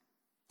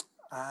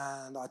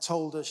 and I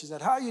told her, she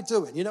said, "How are you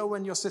doing?"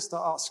 When your sister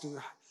asks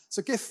you,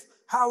 "So Giff,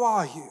 how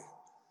are you?"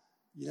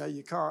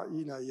 You can't,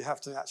 you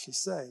have to actually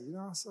say,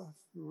 so I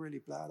feel really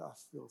bad. I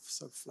feel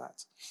so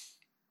flat.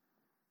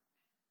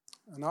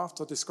 And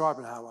after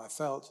describing how I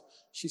felt,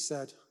 she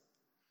said,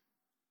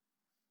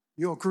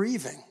 "You're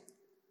grieving.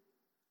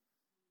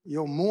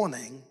 You're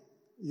mourning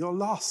your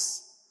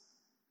loss."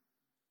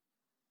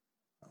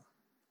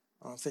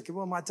 I'm thinking,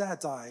 well, my dad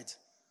died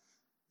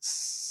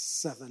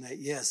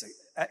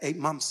 8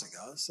 months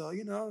ago. So,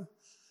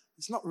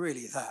 it's not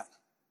really that.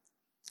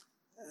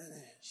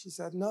 She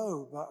said,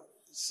 "No, but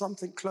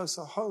something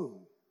closer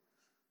home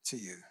to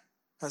you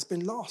has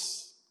been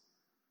lost."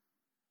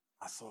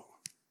 I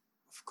thought,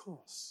 of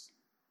course.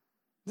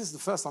 This is the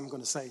first time I'm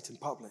going to say it in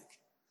public.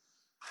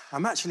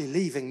 I'm actually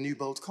leaving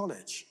Newbold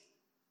College.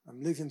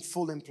 I'm leaving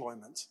full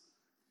employment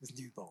with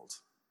Newbold.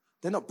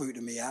 They're not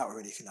booting me out or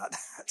anything like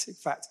that. In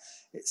fact,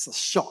 it's a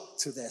shock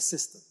to their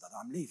system that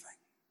I'm leaving.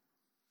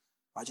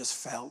 I just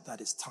felt that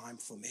it's time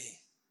for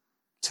me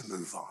to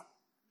move on.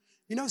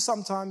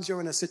 Sometimes you're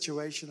in a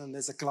situation and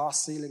there's a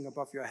glass ceiling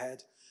above your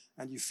head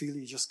and you feel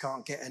you just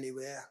can't get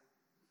anywhere.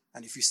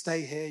 And if you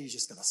stay here, you're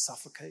just going to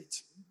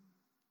suffocate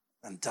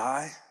and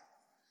die.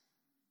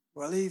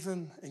 Well,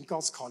 even in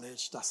God's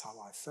college, that's how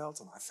I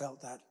felt. And I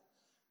felt that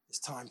it's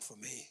time for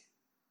me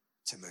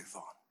to move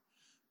on.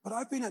 But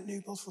I've been at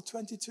Newbold for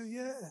 22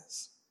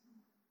 years.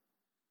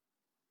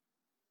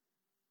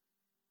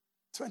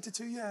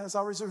 22 years.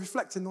 I was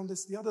reflecting on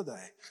this the other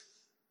day.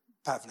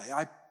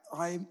 Pavle.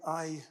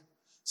 I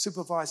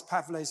supervised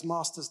Pavle's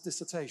master's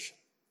dissertation.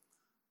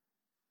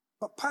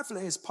 But Pavle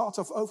is part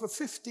of over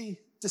 50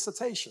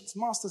 dissertations,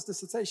 master's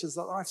dissertations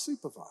that I've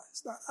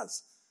supervised.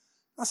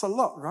 That's a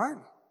lot, right?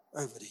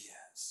 Over the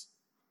years.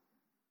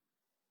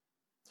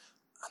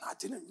 And I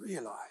didn't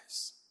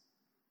realize.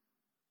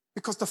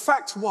 Because the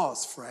fact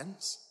was,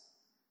 friends,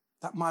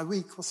 that my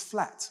week was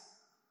flat.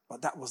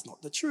 But that was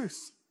not the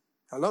truth.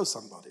 Hello,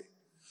 somebody.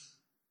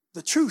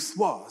 The truth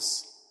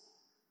was,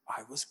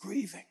 I was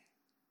grieving.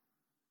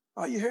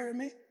 Are you hearing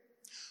me?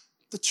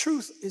 The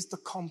truth is the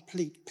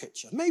complete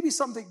picture. Maybe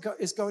something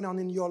is going on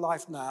in your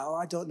life now.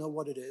 I don't know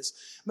what it is.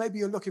 Maybe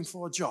you're looking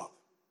for a job.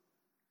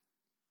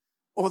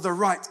 Or the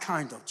right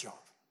kind of job.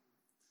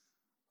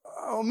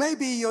 Or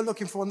maybe you're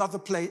looking for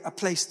a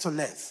place to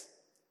live.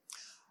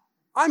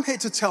 I'm here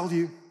to tell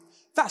you,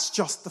 that's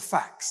just the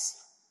facts.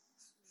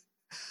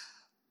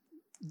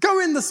 Go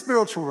in the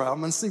spiritual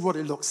realm and see what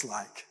it looks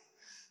like.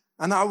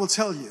 And I will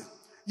tell you,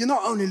 you're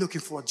not only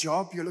looking for a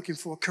job, you're looking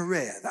for a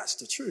career. That's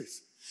the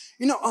truth.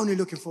 You're not only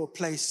looking for a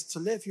place to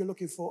live, you're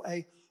looking for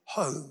a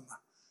home.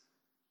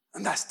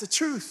 And that's the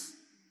truth.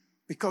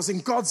 Because in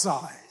God's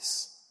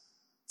eyes,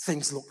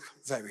 things look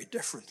very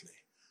differently.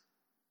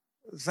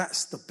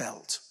 That's the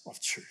belt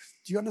of truth.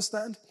 Do you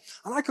understand?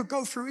 And I could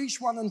go through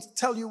each one and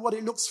tell you what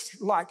it looks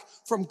like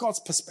from God's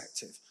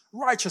perspective.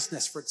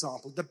 Righteousness, for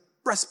example, the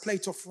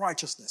breastplate of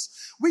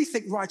righteousness. We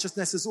think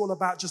righteousness is all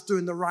about just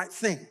doing the right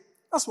thing.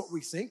 That's what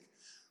we think.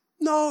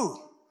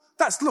 No,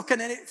 that's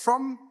looking at it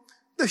from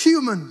the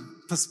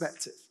human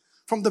perspective,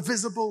 from the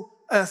visible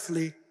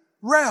earthly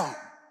realm.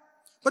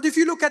 But if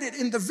you look at it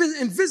in the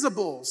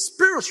invisible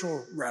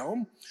spiritual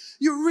realm,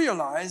 you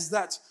realize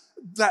that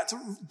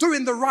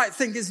doing the right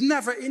thing is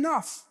never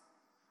enough.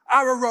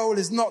 Our role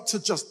is not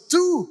to just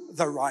do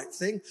the right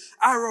thing.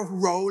 Our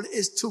role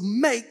is to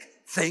make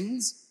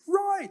things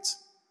right.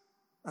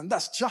 And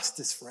that's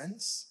justice,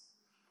 friends.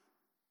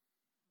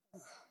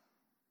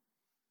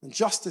 And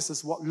justice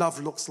is what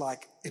love looks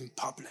like in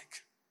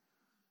public.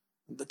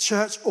 The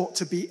church ought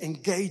to be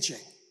engaging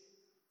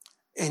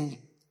in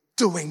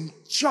doing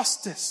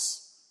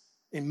justice,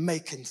 in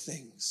making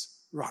things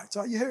right.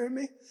 Are you hearing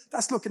me?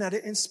 That's looking at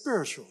it in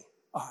spiritual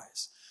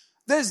eyes.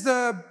 There's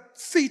the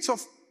feet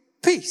of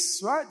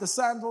peace, right? The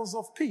sandals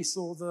of peace,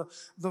 or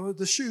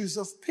the shoes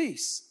of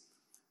peace.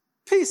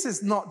 Peace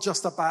is not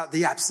just about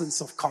the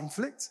absence of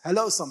conflict.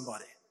 Hello,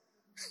 somebody.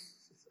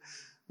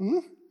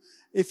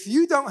 If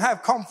you don't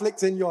have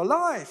conflict in your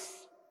life,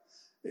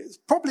 it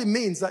probably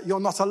means that you're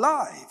not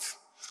alive.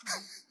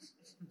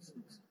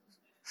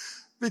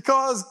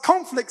 Because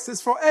conflict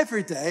is for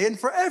every day and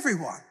for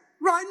everyone.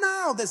 Right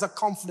now, there's a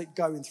conflict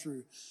going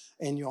through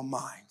in your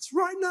minds.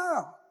 Right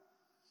now.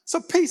 So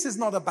peace is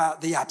not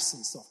about the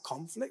absence of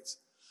conflict.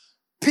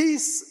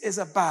 Peace is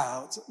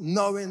about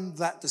knowing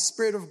that the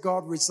Spirit of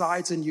God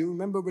resides in you.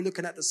 Remember, we're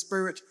looking at the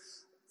spirit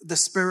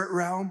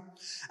realm.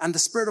 And the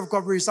Spirit of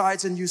God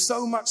resides in you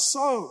so much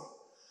so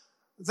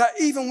that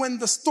even when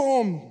the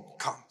storm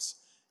comes,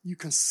 you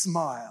can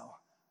smile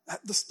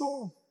at the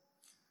storm.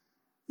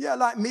 Yeah,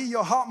 like me,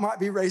 your heart might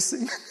be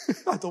racing.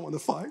 I don't want to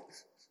fight.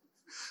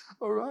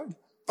 All right?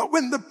 But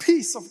when the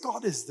peace of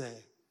God is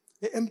there,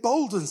 it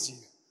emboldens you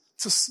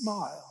to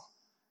smile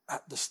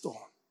at the storm.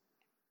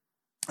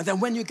 And then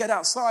when you get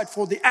outside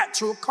for the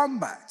actual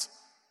combat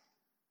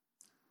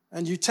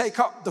and you take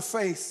up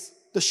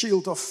the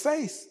shield of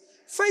faith,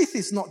 faith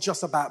is not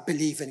just about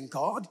believing in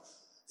God.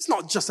 It's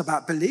not just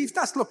about belief.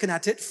 That's looking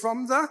at it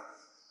from the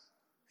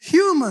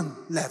human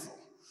level.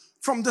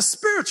 From the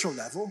spiritual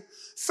level,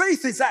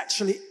 faith is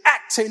actually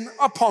acting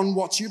upon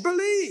what you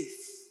believe.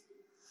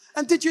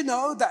 And did you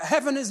know that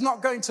heaven is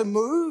not going to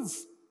move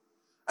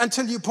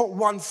until you put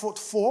one foot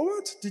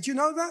forward? Did you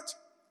know that?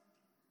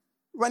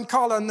 When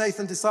Carla and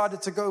Nathan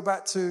decided to go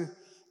back to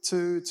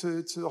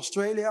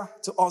Australia,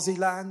 to Aussie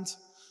land,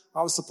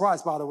 I was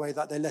surprised, by the way,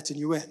 that they're letting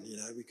you in,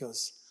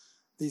 because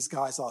these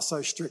guys are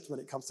so strict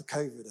when it comes to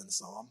COVID and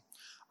so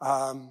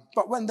on.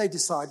 But when they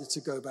decided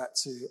to go back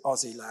to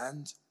Aussie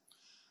land,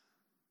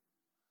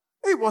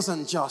 it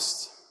wasn't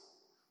just,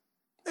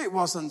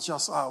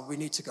 oh, we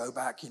need to go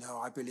back,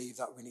 I believe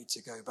that we need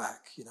to go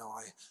back,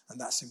 and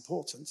that's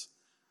important,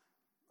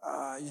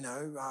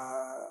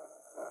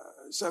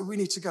 so we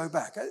need to go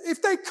back.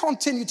 If they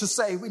continue to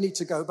say we need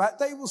to go back,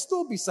 they will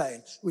still be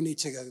saying we need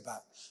to go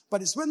back.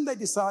 But it's when they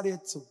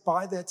decided to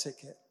buy their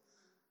ticket,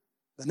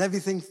 then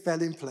everything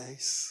fell in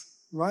place,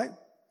 right?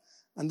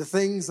 And the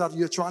things that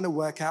you're trying to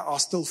work out are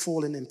still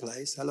falling in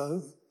place.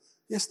 Hello?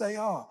 Yes, they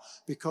are,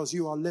 because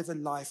you are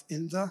living life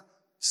in the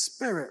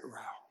spirit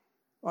realm.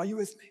 Are you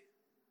with me?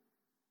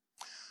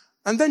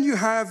 And then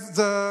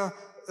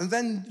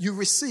you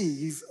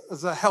receive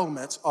the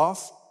helmet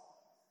of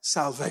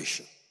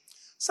salvation.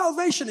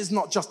 Salvation is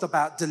not just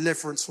about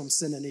deliverance from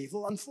sin and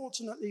evil.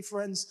 Unfortunately,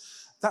 friends,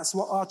 that's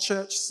what our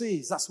church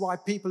sees. That's why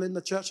people in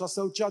the church are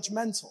so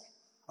judgmental.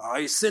 Oh,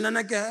 he's sinning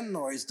again,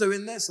 or he's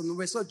doing this, and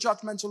we're so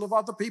judgmental of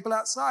other people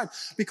outside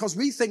because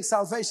we think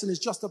salvation is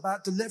just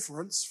about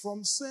deliverance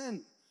from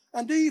sin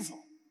and evil.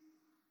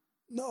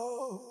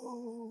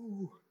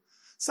 No.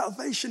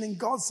 Salvation in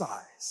God's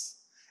eyes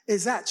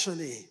is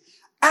actually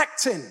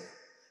acting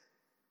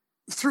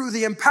through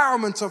the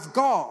empowerment of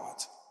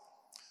God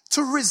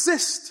to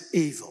resist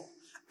evil,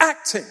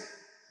 acting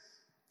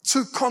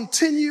to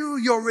continue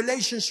your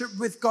relationship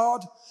with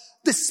God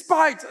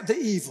despite the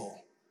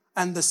evil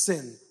and the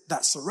sin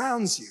that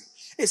surrounds you.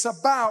 It's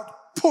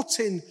about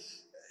putting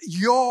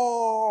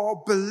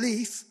your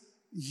belief,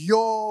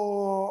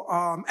 your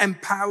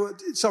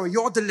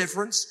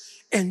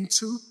deliverance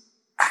into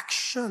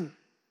action,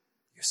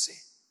 you see.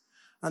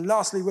 And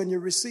lastly, when you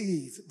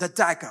receive the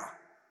dagger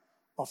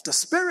of the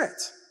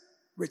Spirit,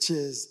 which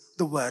is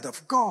the Word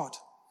of God,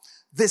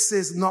 this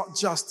is not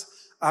just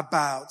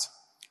about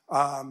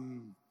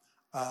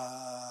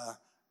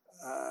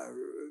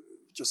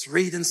just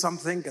reading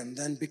something and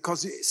then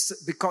because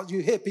you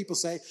hear people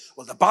say,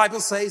 well, the Bible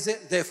says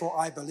it, therefore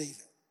I believe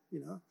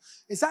it.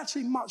 It's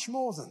actually much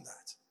more than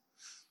that.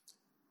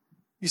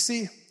 You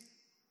see,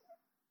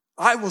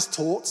 I was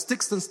taught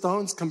sticks and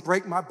stones can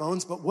break my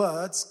bones, but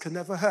words can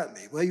never hurt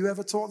me. Were you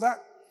ever taught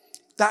that?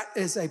 That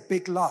is a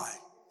big lie.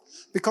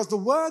 Because the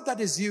word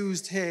that is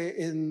used here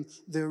in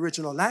the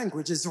original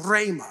language is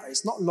rhema.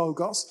 It's not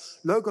logos.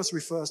 Logos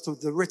refers to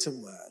the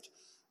written word.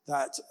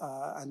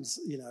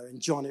 In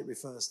John it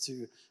refers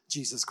to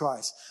Jesus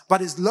Christ. But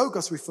his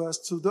logos refers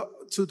to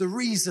the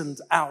reasoned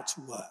out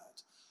word.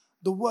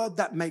 The word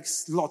that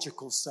makes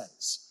logical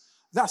sense.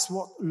 That's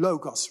what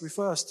logos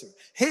refers to.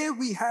 Here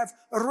we have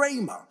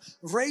rhema.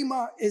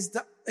 Rhema is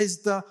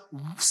the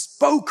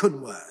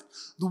spoken word.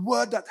 The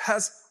word that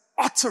has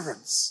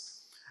utterance.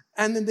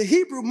 And in the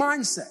Hebrew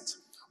mindset,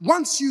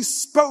 once you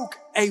spoke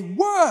a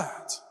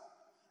word,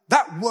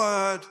 that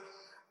word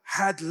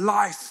had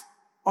life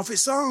of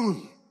its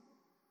own.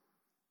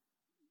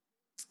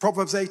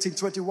 Proverbs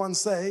 18:21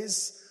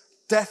 says,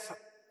 death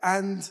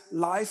and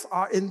life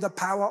are in the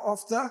power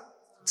of the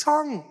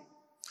tongue.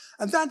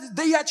 And that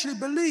they actually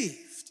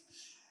believed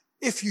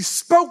if you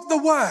spoke the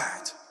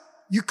word,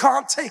 you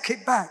can't take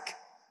it back.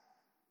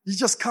 You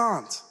just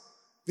can't,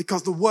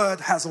 because the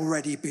word has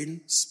already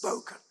been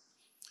spoken.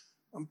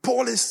 And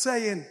Paul is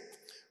saying,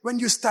 when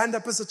you stand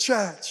up as a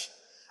church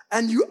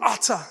and you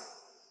utter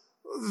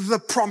the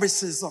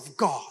promises of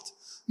God,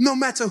 no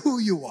matter who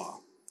you are,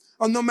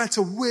 or no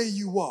matter where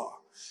you are,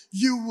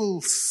 you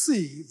will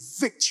see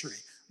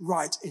victory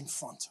right in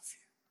front of you.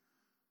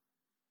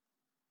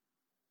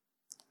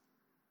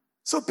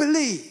 So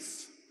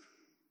believe,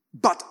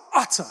 but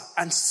utter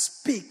and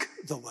speak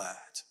the word.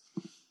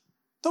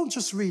 Don't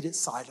just read it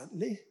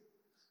silently.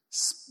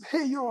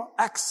 Hear your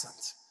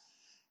accent.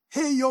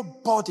 Hear your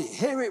body.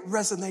 Hear it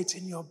resonate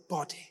in your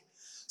body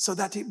so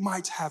that it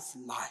might have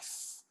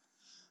life.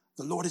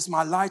 The Lord is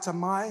my light and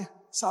my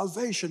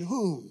salvation.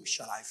 Whom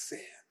shall I fear?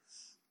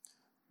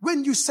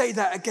 When you say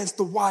that against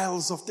the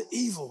wiles of the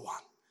evil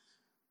one,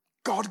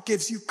 God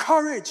gives you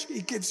courage.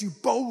 He gives you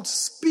bold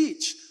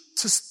speech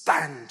to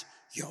stand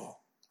your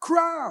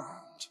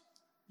ground.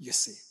 You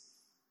see,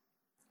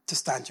 to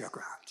stand your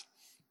ground.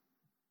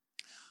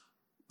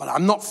 But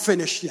I'm not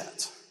finished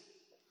yet.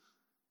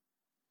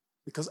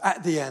 Because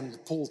at the end,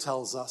 Paul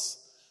tells us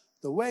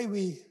the way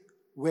we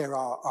wear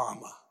our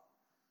armor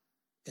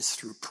is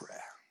through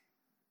prayer.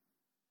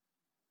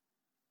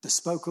 The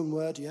spoken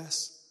word,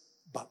 yes,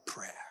 but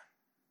prayer.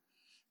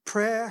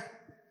 Prayer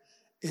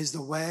is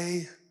the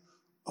way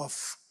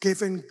of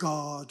giving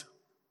God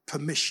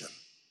permission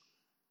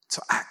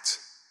to act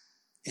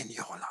in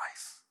your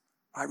life.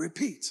 I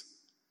repeat,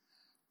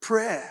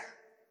 prayer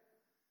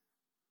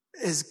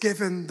is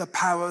giving the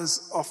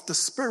powers of the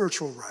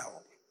spiritual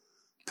realm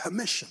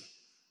permission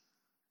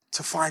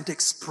to find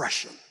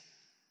expression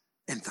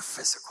in the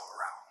physical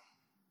realm.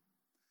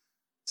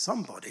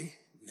 Somebody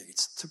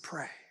needs to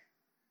pray.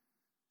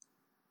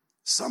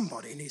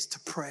 Somebody needs to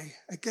pray.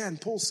 Again,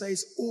 Paul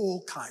says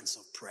all kinds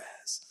of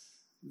prayers,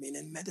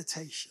 meaning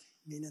meditation,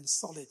 meaning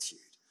solitude,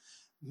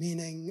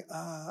 meaning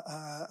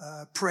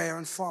prayer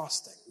and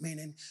fasting,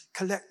 meaning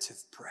collective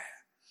prayer.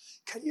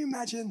 Can you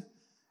imagine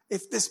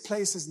if this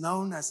place is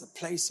known as a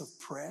place of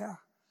prayer?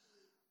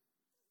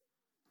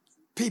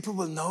 People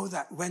will know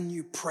that when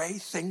you pray,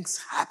 things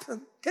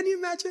happen. Can you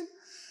imagine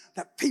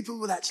that people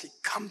will actually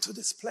come to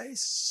this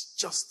place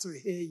just to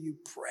hear you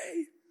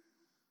pray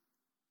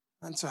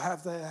and to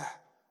have their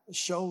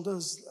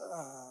shoulders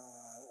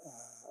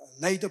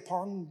laid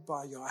upon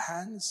by your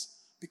hands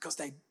because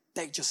they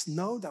just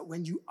know that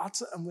when you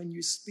utter and when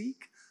you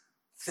speak,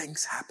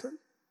 things happen?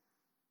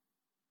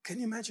 Can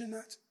you imagine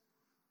that?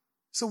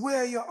 So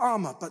wear your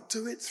armor, but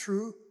do it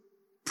through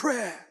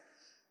prayer.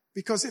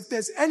 Because if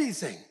there's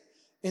anything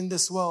in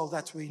this world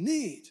that we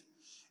need,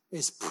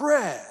 is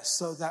prayer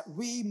so that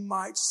we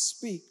might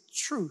speak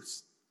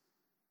truth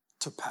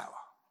to power.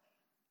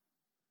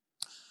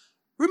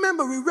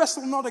 Remember, we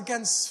wrestle not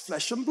against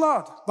flesh and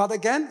blood, but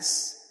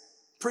against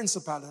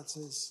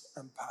principalities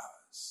and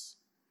powers.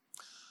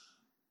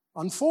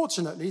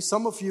 Unfortunately,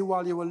 some of you,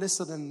 while you were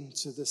listening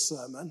to this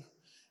sermon,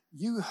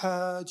 you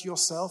heard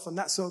yourself, and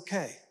that's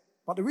okay.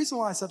 But the reason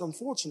why I said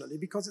unfortunately,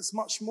 because it's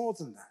much more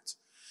than that.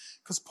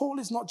 Because Paul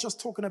is not just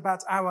talking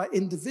about our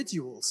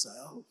individual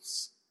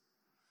selves.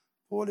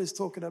 Paul is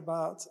talking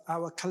about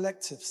our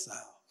collective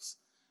selves.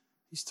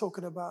 He's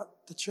talking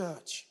about the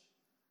church.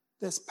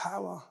 There's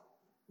power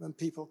when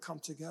people come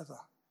together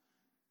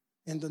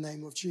in the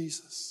name of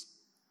Jesus.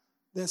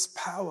 There's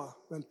power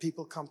when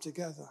people come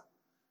together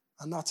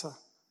and utter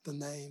the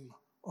name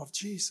of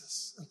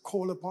Jesus and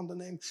call upon the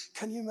name.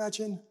 Can you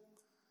imagine?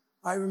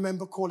 I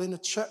remember calling a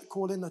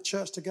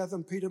church together,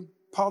 and Peter,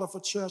 part of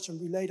a church,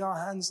 and we laid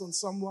our hands on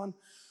someone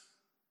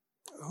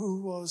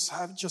who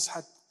just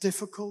had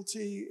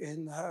difficulty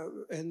in her.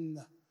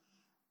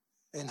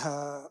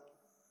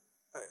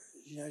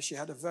 She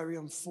had a very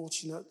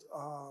unfortunate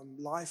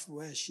life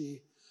where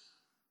she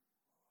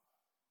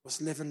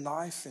was living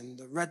life in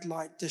the red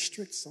light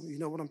district. Some of you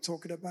know what I'm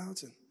talking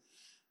about. And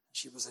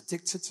she was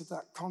addicted to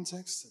that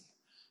context. And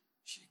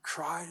she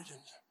cried.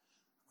 And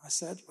I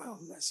said, well,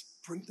 let's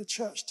bring the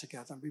church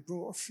together. And we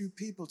brought a few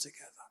people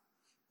together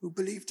who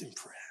believed in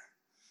prayer.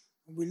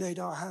 And we laid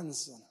our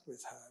hands on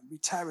with her. We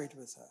tarried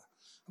with her.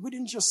 And we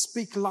didn't just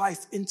speak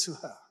life into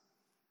her.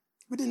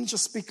 We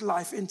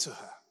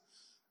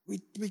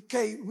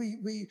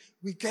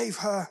gave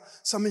her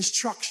some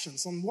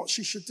instructions on what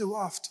she should do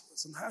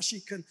afterwards and how she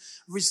can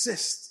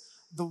resist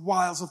the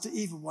wiles of the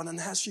evil one and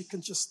how she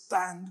can just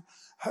stand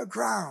her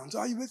ground.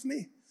 Are you with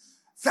me?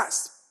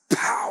 That's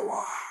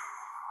power.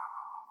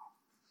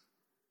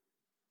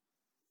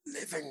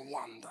 Living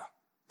wonder.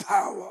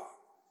 Power.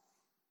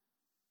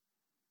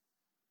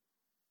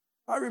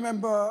 I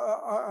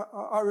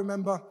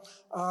remember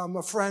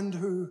a friend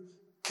who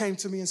came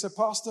to me and said,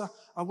 Pastor,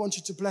 I want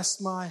you to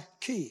bless my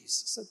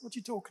keys. I said, what are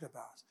you talking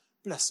about?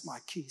 Bless my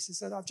keys. He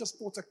said, I've just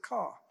bought a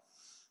car.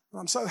 And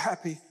I'm so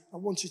happy. I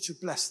want you to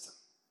bless them.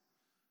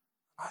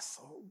 I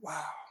thought,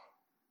 wow.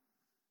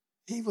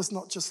 He was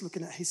not just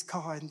looking at his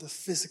car in the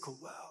physical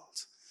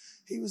world.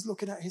 He was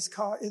looking at his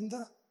car in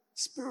the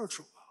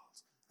spiritual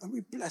world. And we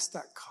blessed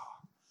that car.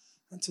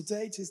 And to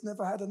date, he's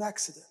never had an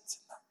accident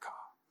in that car.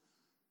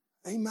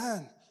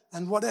 Amen.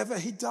 And whatever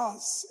he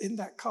does in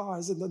that car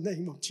is in the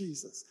name of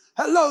Jesus.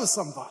 Hello,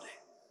 somebody.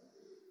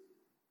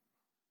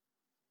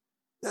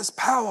 There's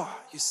power,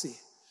 you see.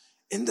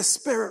 In the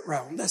spirit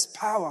realm, there's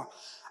power.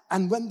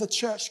 And when the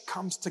church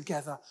comes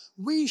together,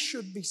 we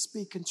should be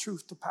speaking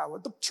truth to power.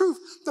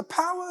 The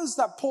powers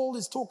that Paul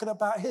is talking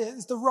about here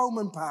is the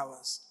Roman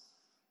powers.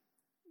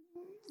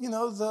 You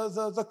know,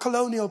 the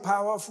colonial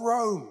power of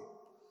Rome.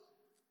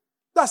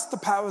 That's the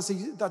powers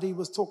that he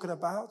was talking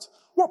about.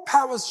 What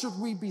powers should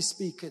we be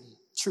speaking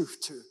truth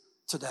to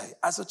today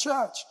as a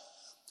church?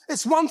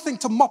 It's one thing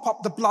to mop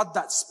up the blood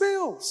that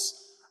spills.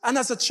 And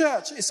as a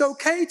church, it's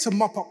okay to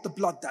mop up the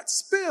blood that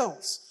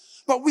spills.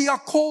 But we are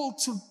called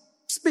to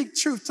speak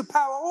truth to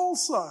power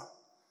also.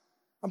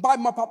 And by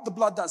mop up the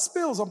blood that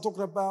spills, I'm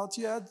talking about,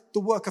 the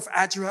work of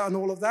Adra and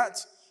all of that.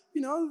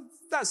 You know,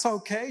 that's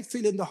okay.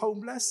 Feeding the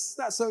homeless,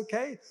 that's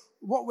okay.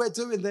 What we're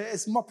doing there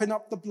is mopping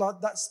up the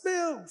blood that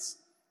spills.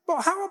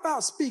 But how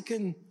about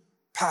speaking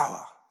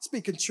power,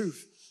 speaking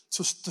truth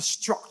to the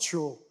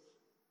structural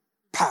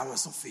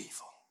powers of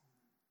evil?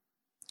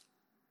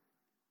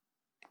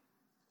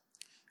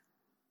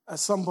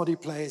 As somebody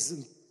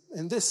plays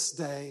in this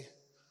day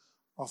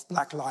of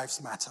Black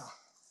Lives Matter,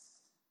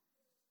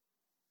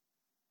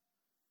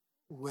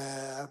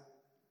 where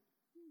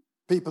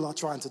people are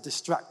trying to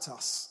distract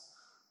us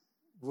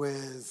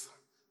with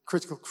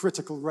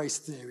critical race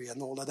theory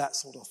and all of that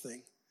sort of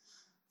thing,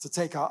 to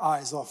take our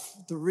eyes off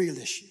the real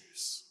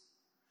issues.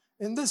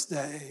 In this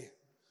day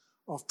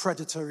of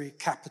predatory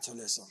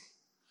capitalism,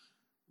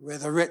 where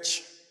the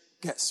rich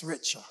gets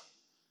richer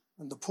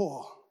and the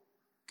poor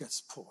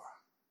gets poorer.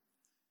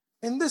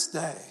 In this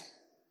day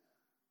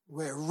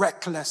where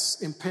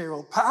reckless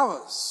imperial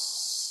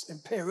powers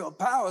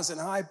in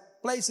high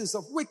places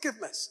of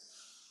wickedness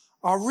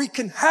are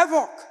wreaking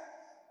havoc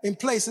in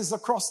places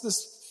across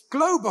this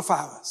globe of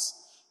ours.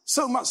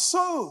 So much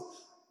so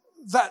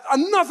that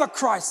another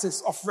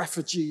crisis of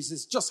refugees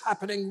is just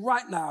happening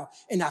right now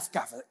in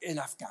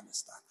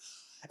Afghanistan.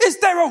 Is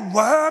there a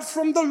word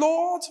from the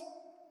Lord?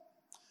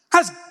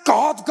 Has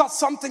God got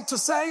something to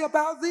say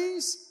about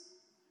these?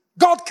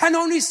 God can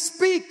only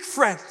speak,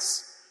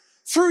 friends,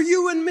 through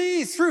you and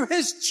me, through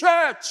his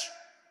church.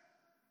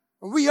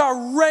 We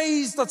are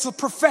raised as a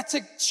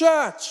prophetic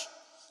church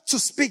to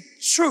speak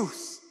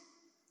truth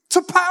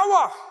to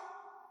power.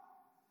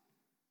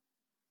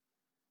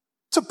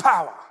 To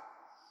power.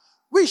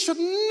 We should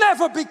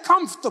never be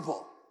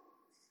comfortable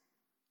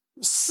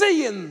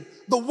seeing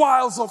the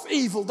wiles of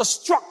evil, the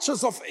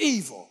structures of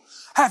evil,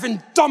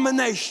 having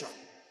domination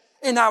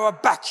in our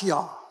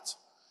backyard.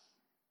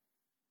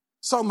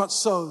 So much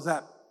so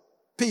that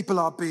people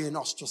are being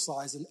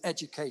ostracized in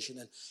education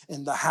and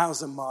in the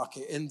housing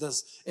market, in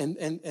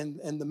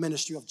the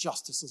ministry of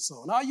justice and so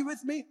on. Are you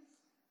with me?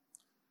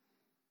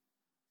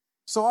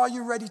 So are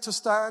you ready to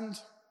stand?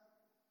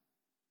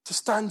 To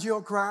stand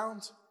your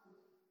ground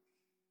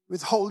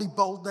with holy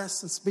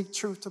boldness and speak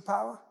truth to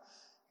power?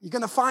 You're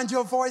going to find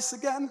your voice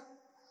again?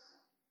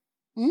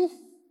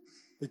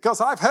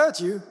 Because I've heard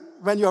you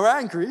when you're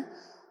angry.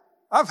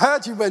 I've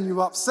heard you when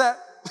you're upset.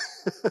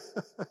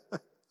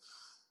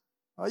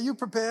 Are you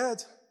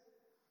prepared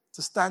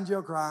to stand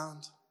your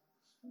ground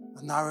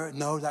and now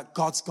know that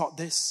God's got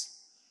this?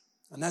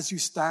 And as you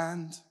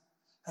stand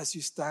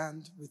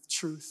with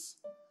truth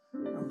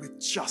and with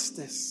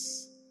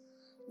justice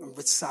and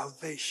with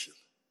salvation,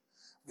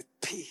 with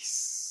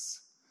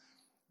peace,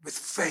 with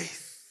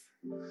faith,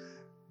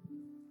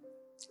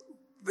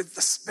 with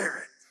the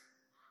Spirit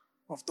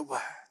of the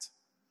Word,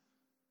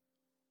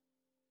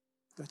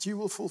 that you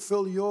will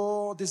fulfill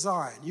your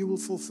design, you will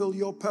fulfill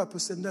your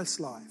purpose in this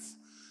life,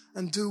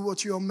 and do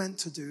what you're meant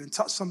to do and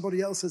touch somebody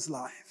else's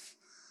life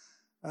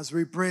as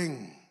we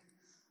bring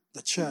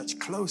the church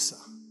closer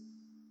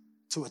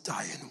to a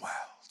dying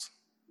world.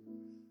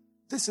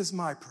 This is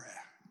my prayer.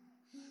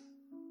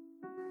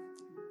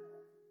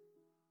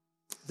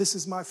 This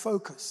is my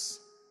focus.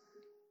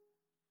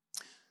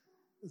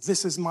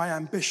 This is my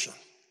ambition.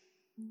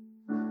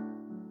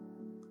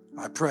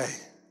 I pray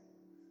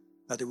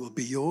that it will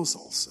be yours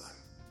also.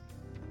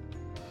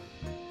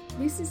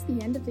 This is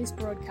the end of this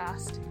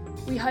broadcast.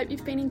 We hope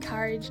you've been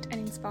encouraged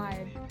and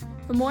inspired.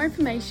 For more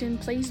information,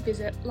 please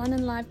visit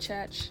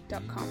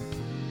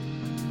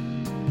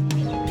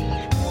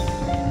londonlivechurch.com.